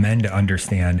 to help men to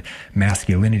understand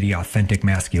masculinity, authentic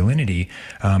masculinity.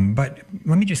 But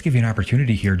let me just give you an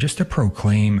opportunity here just to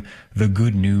proclaim the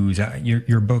good news.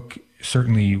 Your book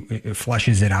certainly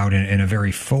fleshes it out in a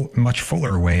very much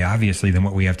fuller way, obviously, than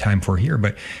what we have time for here.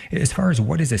 But as far as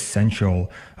what is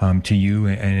essential to you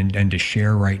and to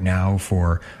share right now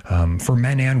for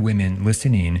men and women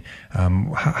listening,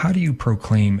 how do you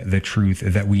proclaim the truth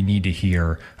that we need to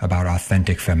hear about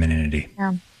authentic femininity?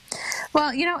 Yeah.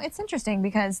 Well, it's interesting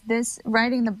because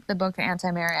writing the book, The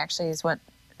Anti-Mary, actually is what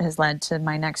has led to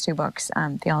my next two books,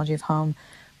 Theology of Home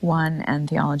 1 and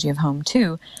Theology of Home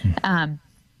 2.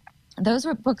 Those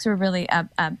books were really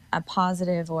a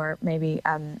positive or maybe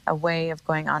a way of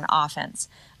going on offense.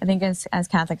 I think as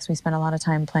Catholics, we spend a lot of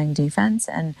time playing defense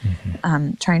and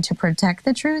trying to protect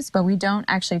the truths, but we don't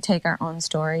actually take our own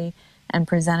story and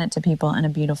present it to people in a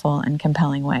beautiful and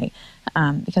compelling way,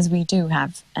 because we do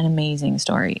have an amazing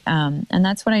story. And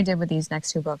that's what I did with these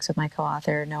next two books with my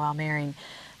co-author, Noelle Mehring.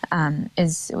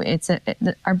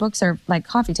 Our books are like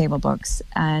coffee table books,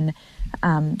 and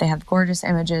they have gorgeous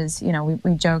images.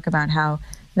 We joke about how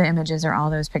the images are all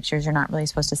those pictures you're not really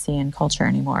supposed to see in culture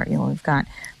anymore. We've got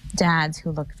dads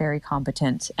who look very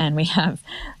competent, and we have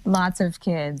lots of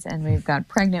kids, and we've got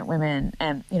pregnant women,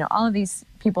 and all of these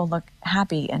people look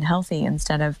happy and healthy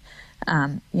instead of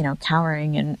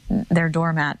cowering in their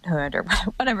doormathood or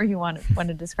whatever you want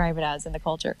to describe it as in the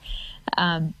culture.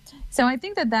 So I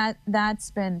think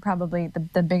that's been probably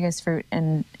the biggest fruit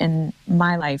in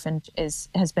my life, and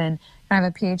has been. I have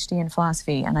a PhD in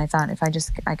philosophy, and I thought if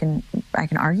I can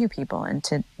argue people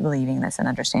into believing this and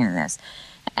understanding this,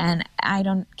 and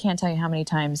can't tell you how many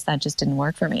times that just didn't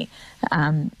work for me.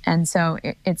 And so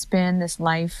it's been this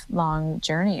lifelong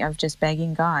journey of just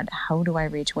begging God, how do I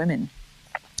reach women?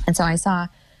 And so I saw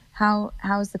how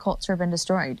has the culture been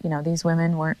destroyed? These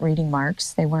women weren't reading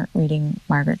Marx, they weren't reading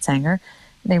Margaret Sanger,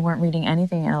 they weren't reading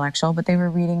anything intellectual, but they were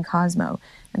reading Cosmo.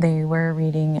 They were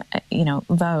reading,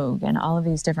 Vogue and all of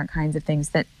these different kinds of things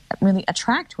that really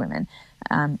attract women.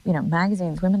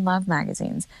 Magazines, women love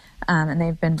magazines, and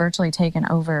they've been virtually taken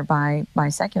over by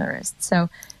secularists. So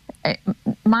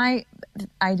my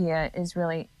idea is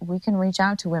really we can reach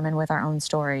out to women with our own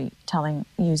story,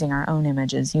 using our own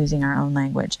images, using our own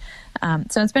language.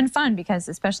 So it's been fun because,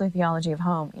 especially theology of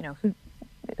home,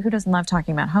 who doesn't love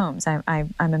talking about homes?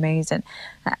 I'm amazed at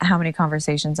how many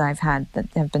conversations I've had that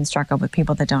have been struck up with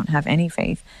people that don't have any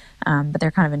faith, but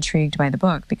they're kind of intrigued by the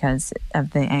book because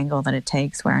of the angle that it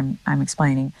takes, where I'm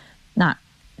explaining not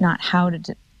how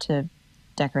to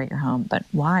decorate your home, but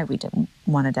why we didn't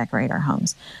want to decorate our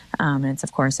homes. And it's,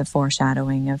 of course, a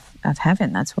foreshadowing of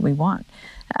heaven. That's what we want.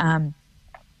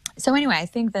 So anyway, I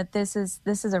think that this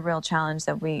is a real challenge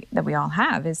that we all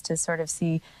have, is to sort of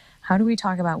see, how do we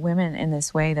talk about women in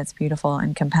this way that's beautiful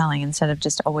and compelling, instead of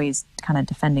just always kind of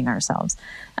defending ourselves?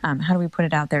 How do we put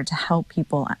it out there to help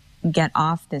people get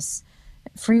off this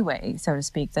freeway, so to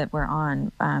speak, that we're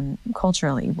on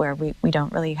culturally, where we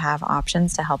don't really have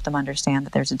options to help them understand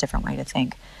that there's a different way to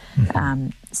think.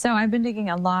 So I've been digging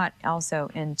a lot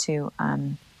also into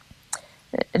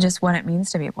just what it means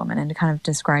to be a woman, and kind of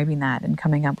describing that and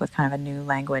coming up with kind of a new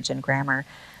language and grammar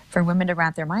for women to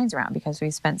wrap their minds around, because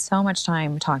we spent so much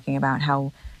time talking about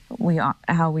how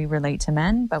we relate to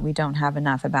men, but we don't have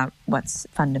enough about what's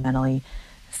fundamentally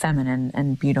feminine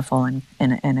and beautiful and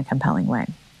in a compelling way.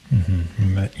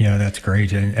 Mm-hmm. Yeah, that's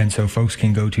great. And so folks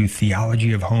can go to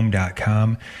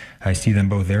theologyofhome.com. I see them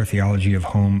both there, Theology of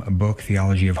Home book,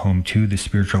 Theology of Home 2, The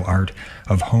Spiritual Art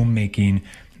of Homemaking.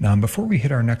 Before we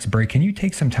hit our next break, can you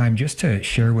take some time just to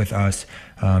share with us,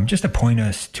 just to point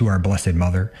us to our Blessed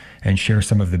Mother and share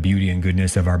some of the beauty and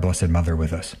goodness of our Blessed Mother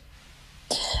with us?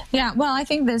 Yeah, well, I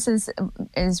think this is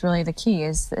really the key,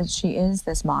 is that she is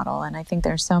this model. And I think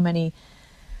there's so many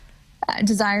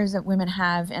desires that women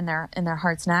have in their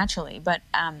hearts naturally, but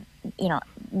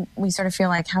we sort of feel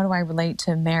like, how do I relate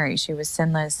to Mary? She was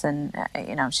sinless, and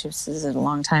this is a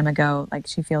long time ago. Like,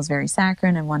 she feels very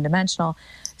saccharine and one-dimensional.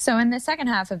 So in the second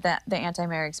half of the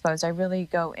Anti-Mary Exposed, I really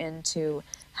go into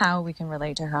how we can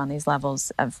relate to her on these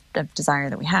levels of desire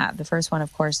that we have. The first one,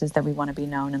 of course, is that we want to be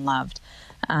known and loved,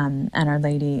 and Our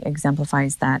Lady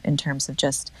exemplifies that in terms of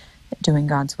just doing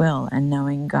God's will and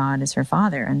knowing God as her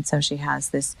Father. And so she has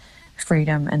this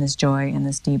freedom and this joy and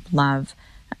this deep love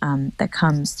that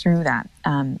comes through that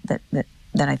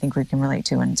I think we can relate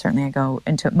to, and certainly I go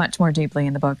into it much more deeply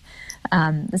in the book.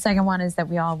 The second one is that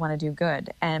we all want to do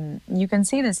good, and you can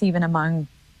see this even among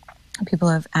people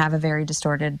who have a very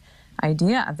distorted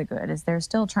idea of the good, is they're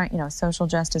still trying, social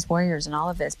justice warriors and all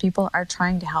of this. People are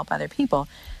trying to help other people.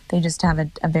 They just have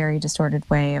a very distorted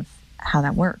way of how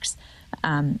that works.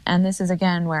 And this is,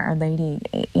 again, where Our Lady,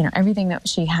 everything that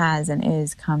she has and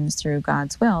is comes through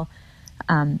God's will.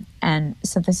 And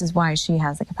so this is why she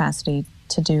has the capacity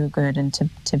to do good and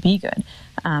to be good.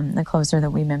 The closer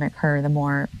that we mimic her, the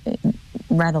more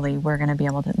readily we're going to be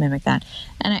able to mimic that.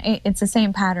 And it's the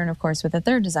same pattern, of course, with the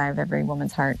third desire of every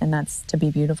woman's heart, and that's to be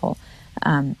beautiful.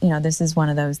 This is one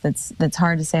of those that's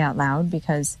hard to say out loud,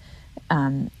 because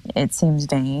it seems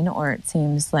vain, or it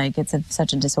seems like it's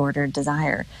such a disordered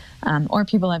desire, or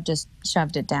people have just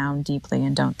shoved it down deeply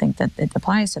and don't think that it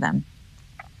applies to them.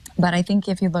 But I think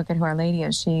if you look at who Our Lady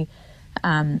is, she,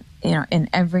 in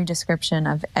every description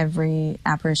of every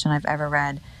apparition I've ever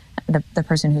read, the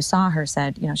person who saw her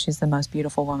said, she's the most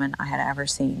beautiful woman I had ever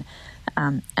seen.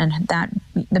 And that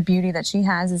the beauty that she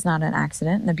has is not an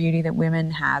accident. And the beauty that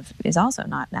women have is also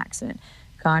not an accident.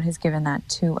 God has given that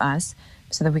to us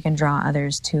so that we can draw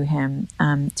others to him,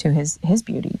 to his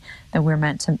beauty, that we're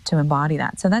meant to embody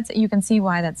that. So you can see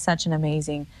why that's such an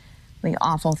amazingly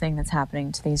awful thing that's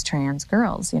happening to these trans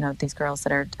girls, these girls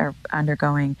that are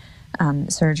undergoing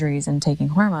surgeries and taking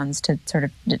hormones to sort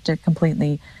of to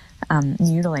completely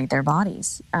mutilate their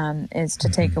bodies, is to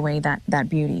take away that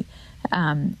beauty.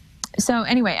 So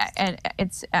anyway,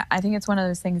 I think it's one of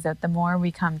those things that the more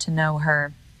we come to know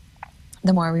her,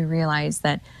 the more we realize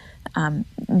that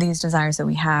these desires that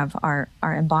we have are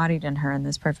embodied in her in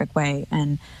this perfect way.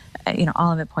 And,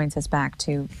 all of it points us back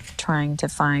to trying to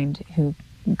find who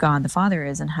God the Father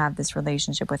is and have this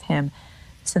relationship with him,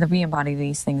 so that we embody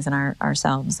these things in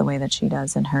ourselves the way that she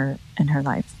does in her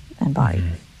life and body.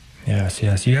 Mm-hmm.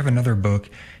 Yes. You have another book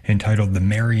entitled The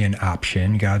Marian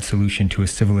Option, God's Solution to a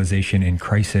Civilization in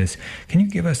Crisis. Can you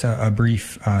give us a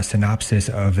brief synopsis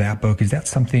of that book? Is that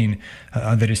something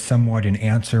that is somewhat an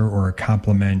answer or a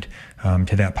complement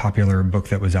to that popular book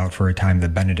that was out for a time, The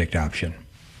Benedict Option?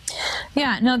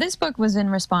 Yeah, no, this book was in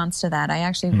response to that. I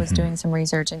actually was doing some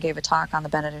research and gave a talk on the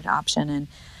Benedict Option, and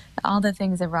all the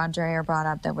things that Rod Dreher brought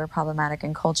up that were problematic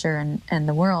in culture and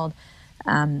the world.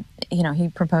 he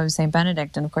proposed St.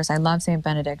 Benedict, and of course I love St.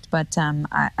 Benedict, but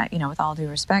with all due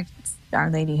respect, Our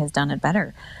Lady has done it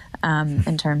better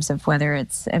in terms of whether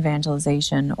it's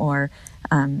evangelization or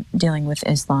dealing with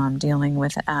Islam, dealing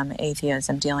with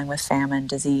atheism, dealing with famine,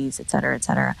 disease, et cetera, et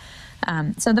cetera.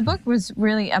 So the book was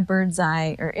really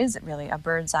is really a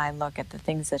bird's eye look at the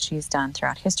things that she's done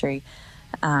throughout history.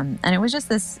 And it was just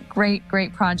this great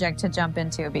project to jump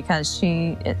into, because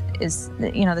she is,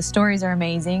 the stories are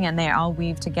amazing and they all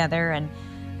weave together, and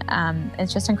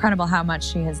it's just incredible how much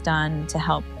she has done to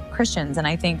help Christians. And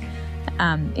I think,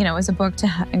 it was a book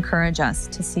to encourage us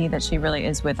to see that she really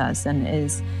is with us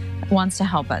and wants to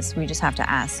help us. We just have to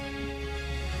ask.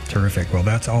 Terrific. Well,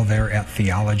 that's all there at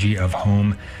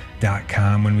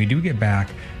theologyofhome.com. When we do get back,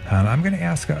 I'm going to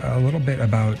ask a little bit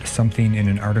about something in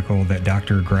an article that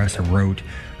Dr. Gress wrote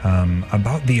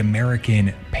about the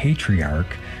American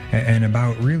patriarch and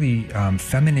about really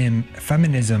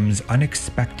feminism's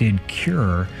unexpected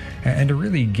cure, and to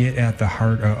really get at the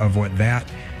heart of what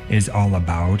that is all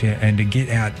about, and to get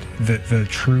at the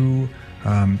true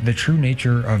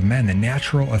nature of men, the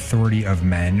natural authority of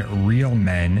men, real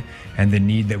men, and the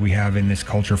need that we have in this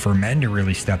culture for men to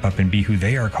really step up and be who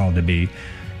they are called to be.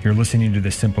 You're listening to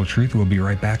The Simple Truth. We'll be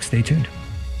right back. Stay tuned.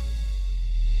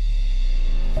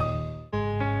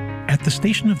 At the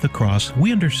Station of the Cross,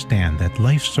 we understand that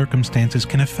life circumstances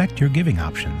can affect your giving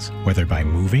options, whether by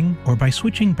moving or by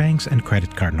switching banks and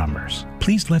credit card numbers.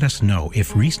 Please let us know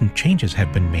if recent changes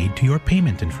have been made to your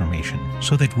payment information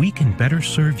so that we can better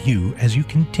serve you as you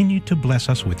continue to bless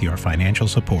us with your financial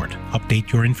support.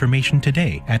 Update your information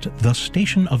today at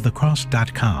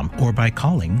thestationofthecross.com or by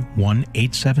calling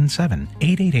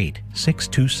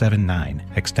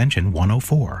 1-877-888-6279, extension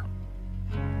 104.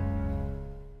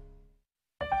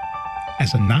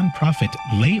 As a nonprofit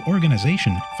lay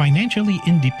organization financially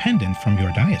independent from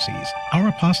your diocese, our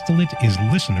apostolate is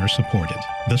listener-supported.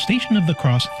 The Station of the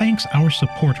Cross thanks our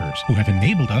supporters who have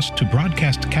enabled us to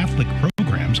broadcast Catholic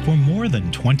programs for more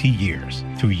than 20 years.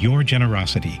 Through your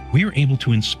generosity, we are able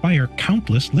to inspire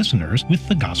countless listeners with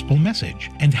the gospel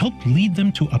message and help lead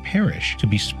them to a parish to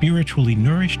be spiritually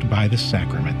nourished by the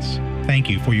sacraments. Thank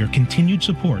you for your continued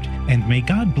support, and may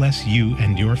God bless you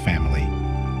and your family.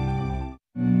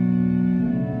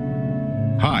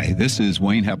 Hi, this is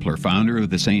Wayne Hepler, founder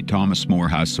of the St. Thomas More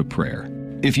House of Prayer.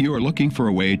 If you are looking for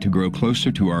a way to grow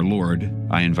closer to our Lord,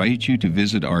 I invite you to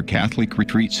visit our Catholic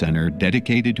Retreat Center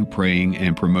dedicated to praying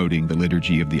and promoting the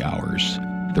Liturgy of the Hours.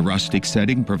 The rustic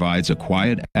setting provides a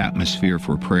quiet atmosphere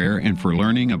for prayer and for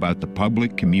learning about the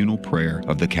public communal prayer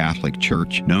of the Catholic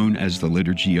Church, known as the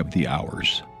Liturgy of the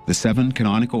Hours. The 7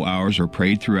 canonical hours are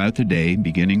prayed throughout the day,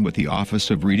 beginning with the Office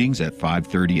of Readings at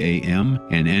 5:30 a.m.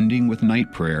 and ending with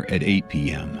night prayer at 8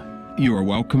 p.m. You are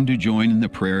welcome to join in the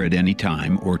prayer at any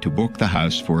time or to book the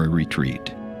house for a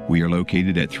retreat. We are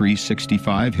located at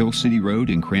 365 Hill City Road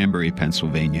in Cranberry,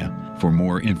 Pennsylvania. For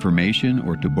more information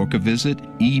or to book a visit,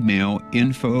 email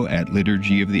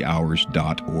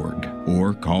info@liturgyofthehours.org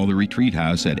or call the Retreat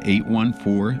House at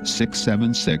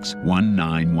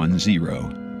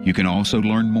 814-676-1910. You can also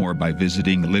learn more by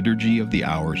visiting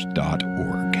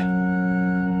liturgyofthehours.org.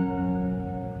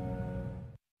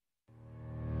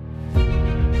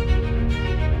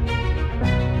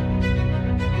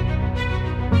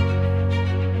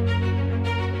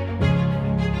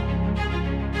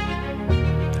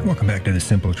 Welcome back to The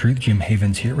Simple Truth. Jim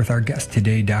Havens here with our guest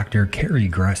today, Dr. Carrie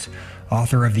Gress,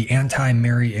 author of The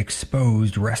Anti-Mary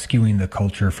Exposed, Rescuing the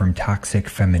Culture from Toxic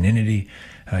Femininity.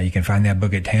 You can find that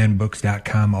book at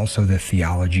tanbooks.com, also the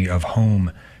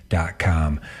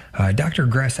theologyofhome.com. Dr.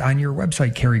 Gress, on your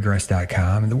website,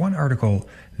 carriegress.com, the one article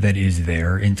that is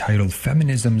there entitled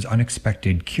Feminism's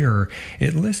Unexpected Cure,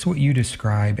 it lists what you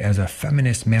describe as a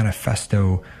feminist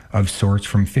manifesto of sorts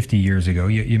from 50 years ago.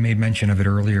 You made mention of it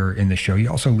earlier in the show. You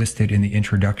also list it in the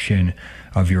introduction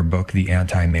of your book, The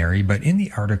Anti-Mary. But in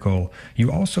the article, you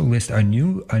also list a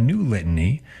new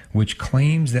litany which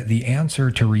claims that the answer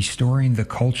to restoring the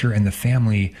culture and the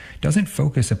family doesn't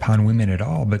focus upon women at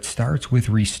all, but starts with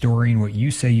restoring what you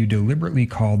say you deliberately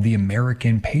called the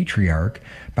American patriarch,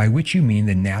 by which you mean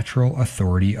the natural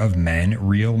authority of men,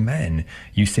 real men.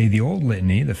 You say the old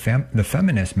litany, the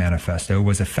Feminist Manifesto,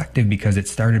 was effective because it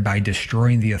started by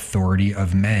destroying the authority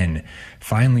of men.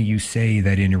 Finally, you say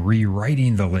that in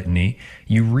rewriting the litany,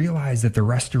 you realized that the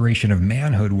restoration of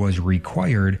manhood was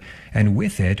required, and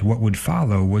with it, what would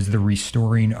follow was the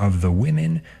restoring of the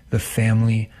women, the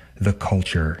family, the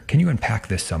culture. Can you unpack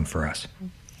this some for us?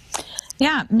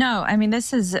 Yeah, no, I mean,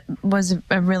 this was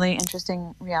a really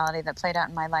interesting reality that played out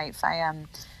in my life. I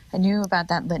knew about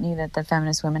that litany that the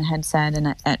feminist women had said,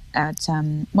 and at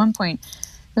one point,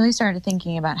 really started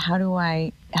thinking about how do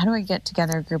I get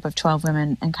together a group of 12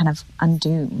 women and kind of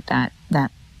undo that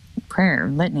prayer,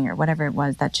 litany, or whatever it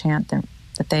was, that chant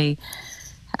that they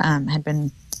had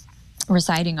been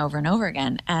reciting over and over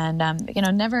again. And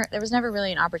there was never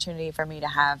really an opportunity for me to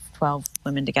have 12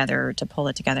 women together, or to pull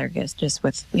it together just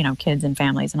with kids and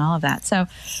families and all of that. So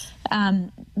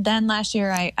then last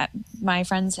year, my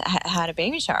friends had a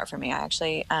baby shower for me. I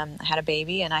actually had a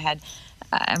baby, and I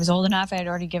was old enough. I had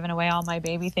already given away all my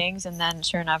baby things, and then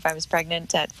sure enough, I was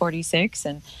pregnant at 46,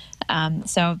 and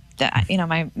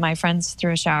my friends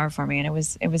threw a shower for me, and it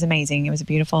was amazing. It was a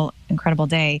beautiful, incredible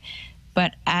day.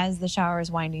 But as the shower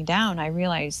was winding down, I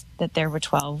realized that there were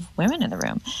 12 women in the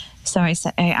room. So I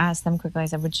asked them quickly, I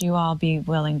said, would you all be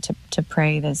willing to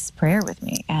pray this prayer with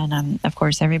me? And of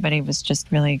course, everybody was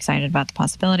just really excited about the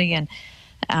possibility. And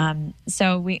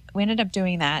so we ended up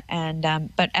doing that. And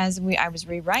but as I was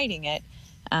rewriting it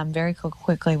very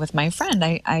quickly with my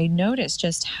friend, I noticed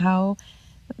just how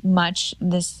much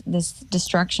this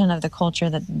destruction of the culture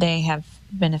that they have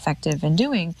been effective in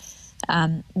doing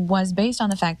was based on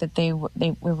the fact that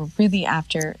we were really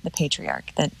after the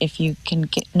patriarch. That if you can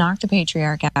knock the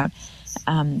patriarch out,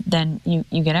 then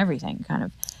you get everything, kind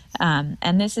of.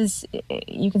 And this is,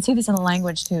 you can see this in the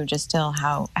language too, just still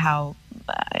how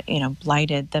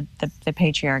blighted the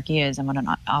patriarchy is, and what an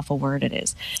awful word it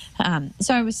is.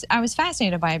 So I was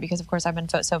fascinated by it, because of course I've been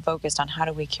so focused on how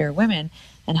do we cure women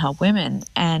and help women,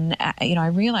 and I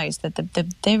realized that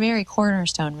the very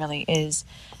cornerstone really is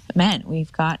men.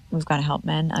 We've got to help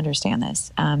men understand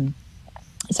this.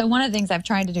 So one of the things I've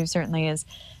tried to do certainly is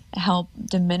help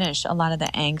diminish a lot of the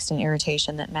angst and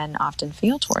irritation that men often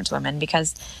feel towards women,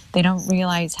 because they don't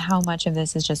realize how much of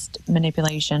this is just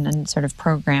manipulation and sort of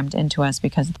programmed into us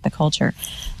because of the culture.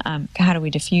 How do we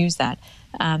diffuse that?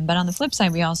 But on the flip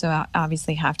side, we also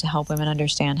obviously have to help women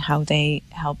understand how they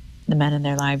help the men in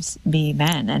their lives be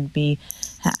men and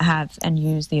have and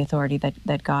use the authority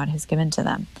that God has given to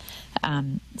them.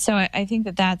 So I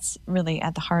think that's really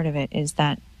at the heart of it, is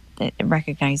that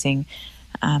recognizing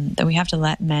that we have to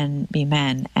let men be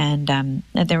men. And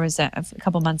there was a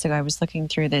couple months ago, I was looking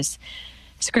through this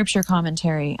scripture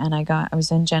commentary, and I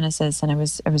was in Genesis, and I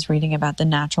was reading about the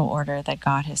natural order that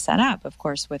God has set up. Of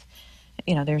course, with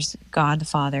there's God the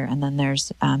Father, and then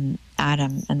there's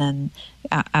Adam, and then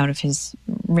out of his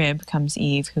rib comes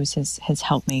Eve, who's his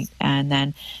helpmate, and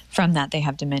then from that they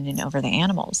have dominion over the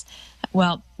animals.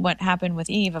 Well, what happened with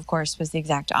Eve, of course, was the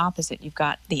exact opposite. You've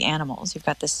got the animals, you've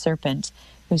got the serpent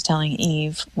who's telling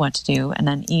Eve what to do, and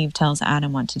then Eve tells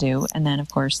Adam what to do, and then of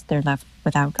course they're left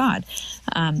without God.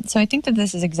 So I think that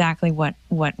this is exactly what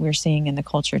we're seeing in the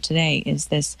culture today, is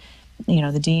this,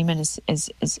 the demon is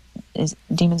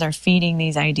demons are feeding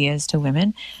these ideas to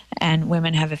women, and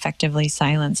women have effectively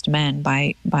silenced men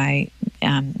by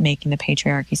making the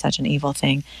patriarchy such an evil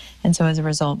thing. And so as a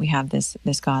result, we have this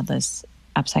godless,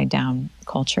 upside down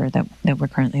culture that we're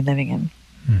currently living in.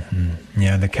 Mm-hmm.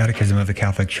 Yeah, the Catechism of the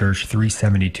Catholic Church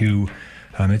 372,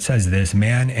 it says this: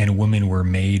 man and woman were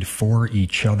made for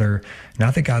each other,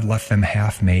 not that God left them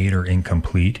half-made or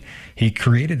incomplete. He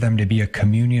created them to be a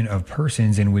communion of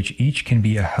persons in which each can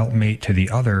be a helpmate to the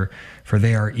other, for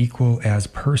they are equal as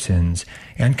persons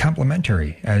and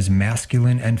complementary as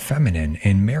masculine and feminine.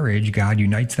 In marriage, God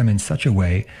unites them in such a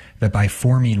way that by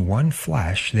forming one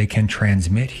flesh, they can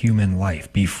transmit human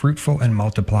life, be fruitful and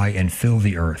multiply and fill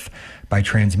the earth. By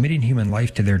transmitting human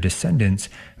life to their descendants,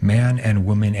 man and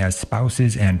woman as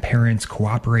spouses and parents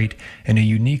cooperate in a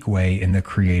unique way in the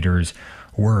Creator's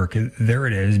work. There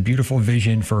it is, beautiful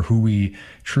vision for who we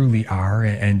truly are,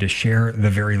 and to share the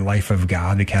very life of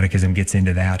God. The Catechism gets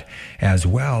into that as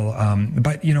well.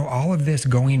 But, all of this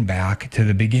going back to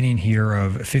the beginning here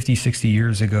of 50, 60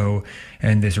 years ago,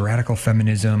 and this radical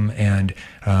feminism, and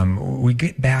we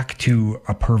get back to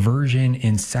a perversion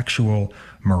in sexual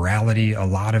morality. A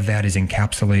lot of that is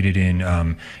encapsulated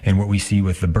in what we see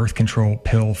with the birth control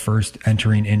pill first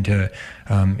entering into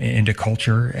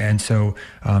culture. And so,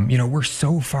 we're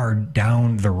so far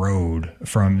down the road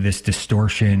from this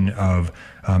distortion of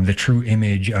the true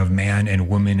image of man and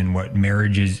woman, and what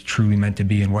marriage is truly meant to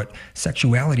be, and what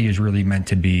sexuality is really meant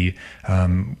to be.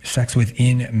 Sex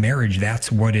within marriage,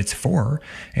 that's what it's for.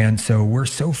 And so we're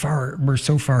so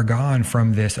far gone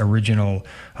from this original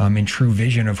and true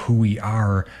vision of who we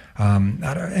are.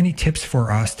 Any tips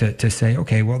for us to say,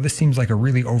 okay, well, this seems like a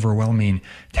really overwhelming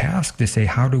task to say,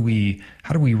 how do we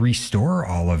restore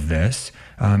all of this?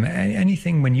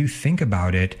 Anything when you think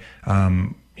about it, I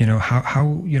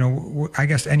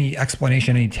guess any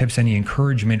explanation, any tips, any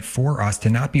encouragement for us to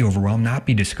not be overwhelmed, not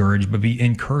be discouraged, but be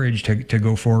encouraged to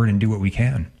go forward and do what we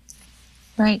can.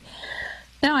 Right.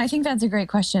 No, I think that's a great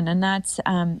question. And that's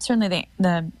certainly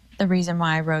the reason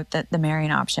why I wrote the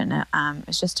Marian option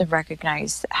is just to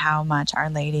recognize how much Our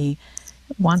Lady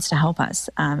wants to help us.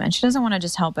 And she doesn't want to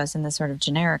just help us in this sort of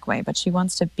generic way, but she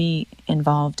wants to be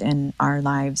involved in our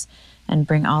lives and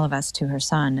bring all of us to her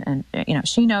Son. And,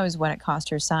 she knows what it cost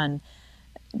her Son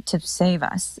to save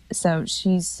us. So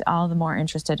she's all the more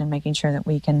interested in making sure that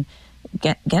we can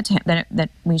get to him, that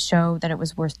we show that it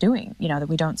was worth doing, that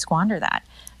we don't squander that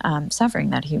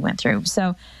suffering that he went through.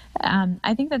 So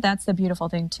I think that that's the beautiful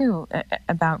thing too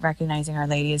about recognizing Our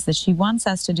Lady, is that she wants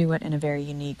us to do it in a very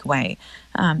unique way.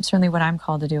 Certainly what I'm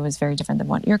called to do is very different than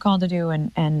what you're called to do,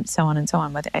 and so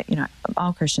on with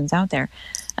all Christians out there.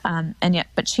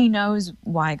 But she knows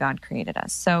why God created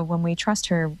us. So when we trust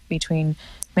her between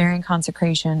Marian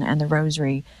consecration and the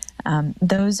Rosary,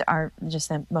 those are just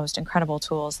the most incredible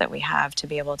tools that we have to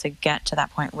be able to get to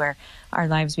that point where our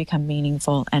lives become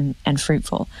meaningful and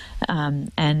fruitful.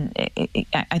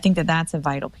 I think that that's a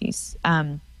vital piece.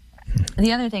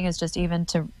 The other thing is just even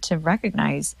to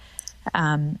recognize,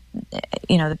 that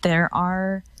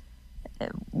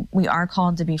we are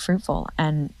called to be fruitful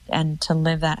and to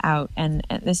live that out. And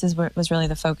this is what was really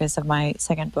the focus of my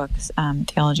second book,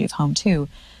 Theology of Home too.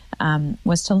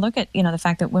 Was to look at, the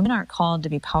fact that women aren't called to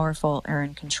be powerful or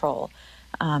in control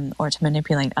or to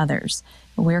manipulate others.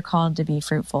 We're called to be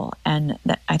fruitful. And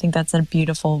I think that's there's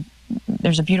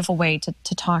a beautiful way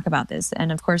to talk about this.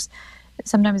 And of course,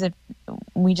 sometimes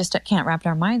we just can't wrap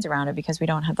our minds around it because we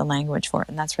don't have the language for it.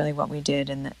 And that's really what we did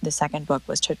in the second book,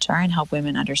 was to try and help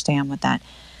women understand what that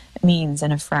means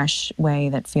in a fresh way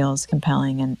that feels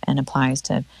compelling and applies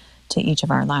to each of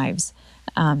our lives.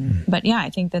 But yeah, I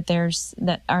think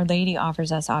that Our Lady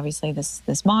offers us obviously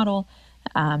this model,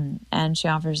 and she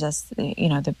offers us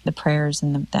the prayers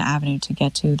and the avenue to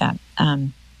get to that.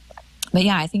 But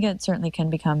yeah, I think it certainly can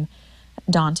become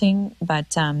daunting.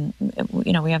 But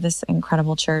we have this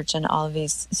incredible church and all of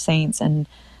these saints and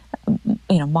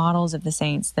models of the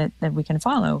saints that we can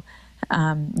follow,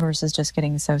 versus just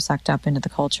getting so sucked up into the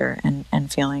culture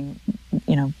and feeling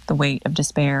the weight of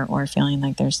despair, or feeling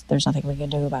like there's nothing we can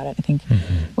do about it. I think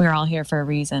we're all here for a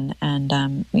reason,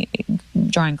 and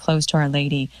drawing close to Our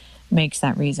Lady makes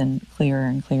that reason clearer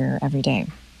and clearer every day.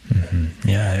 Mm-hmm.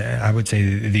 Yeah, I would say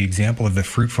the example of the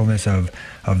fruitfulness of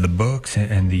the books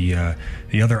and the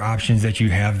other options that you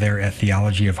have there at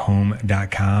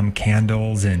theologyofhome.com,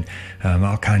 candles and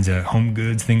all kinds of home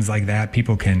goods, things like that.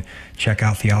 People can check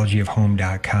out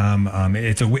theologyofhome.com.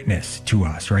 It's a witness to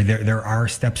us, right? There are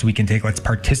steps we can take. Let's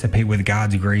participate with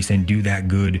God's grace and do that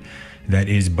good that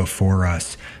is before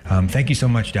us. Thank you so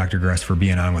much, Dr. Gress, for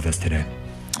being on with us today.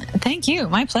 Thank you.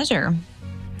 My pleasure.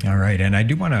 All right, and I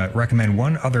do want to recommend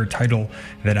one other title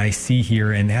that I see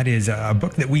here, and that is a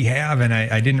book that we have, and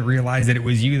I didn't realize that it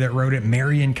was you that wrote it,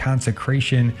 Marian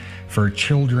Consecration for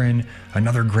Children,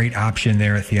 another great option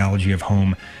there at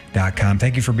theologyofhome.com.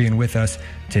 Thank you for being with us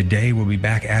today. We'll be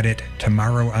back at it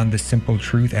tomorrow on The Simple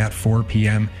Truth at 4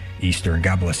 p.m. Eastern.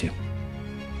 God bless you.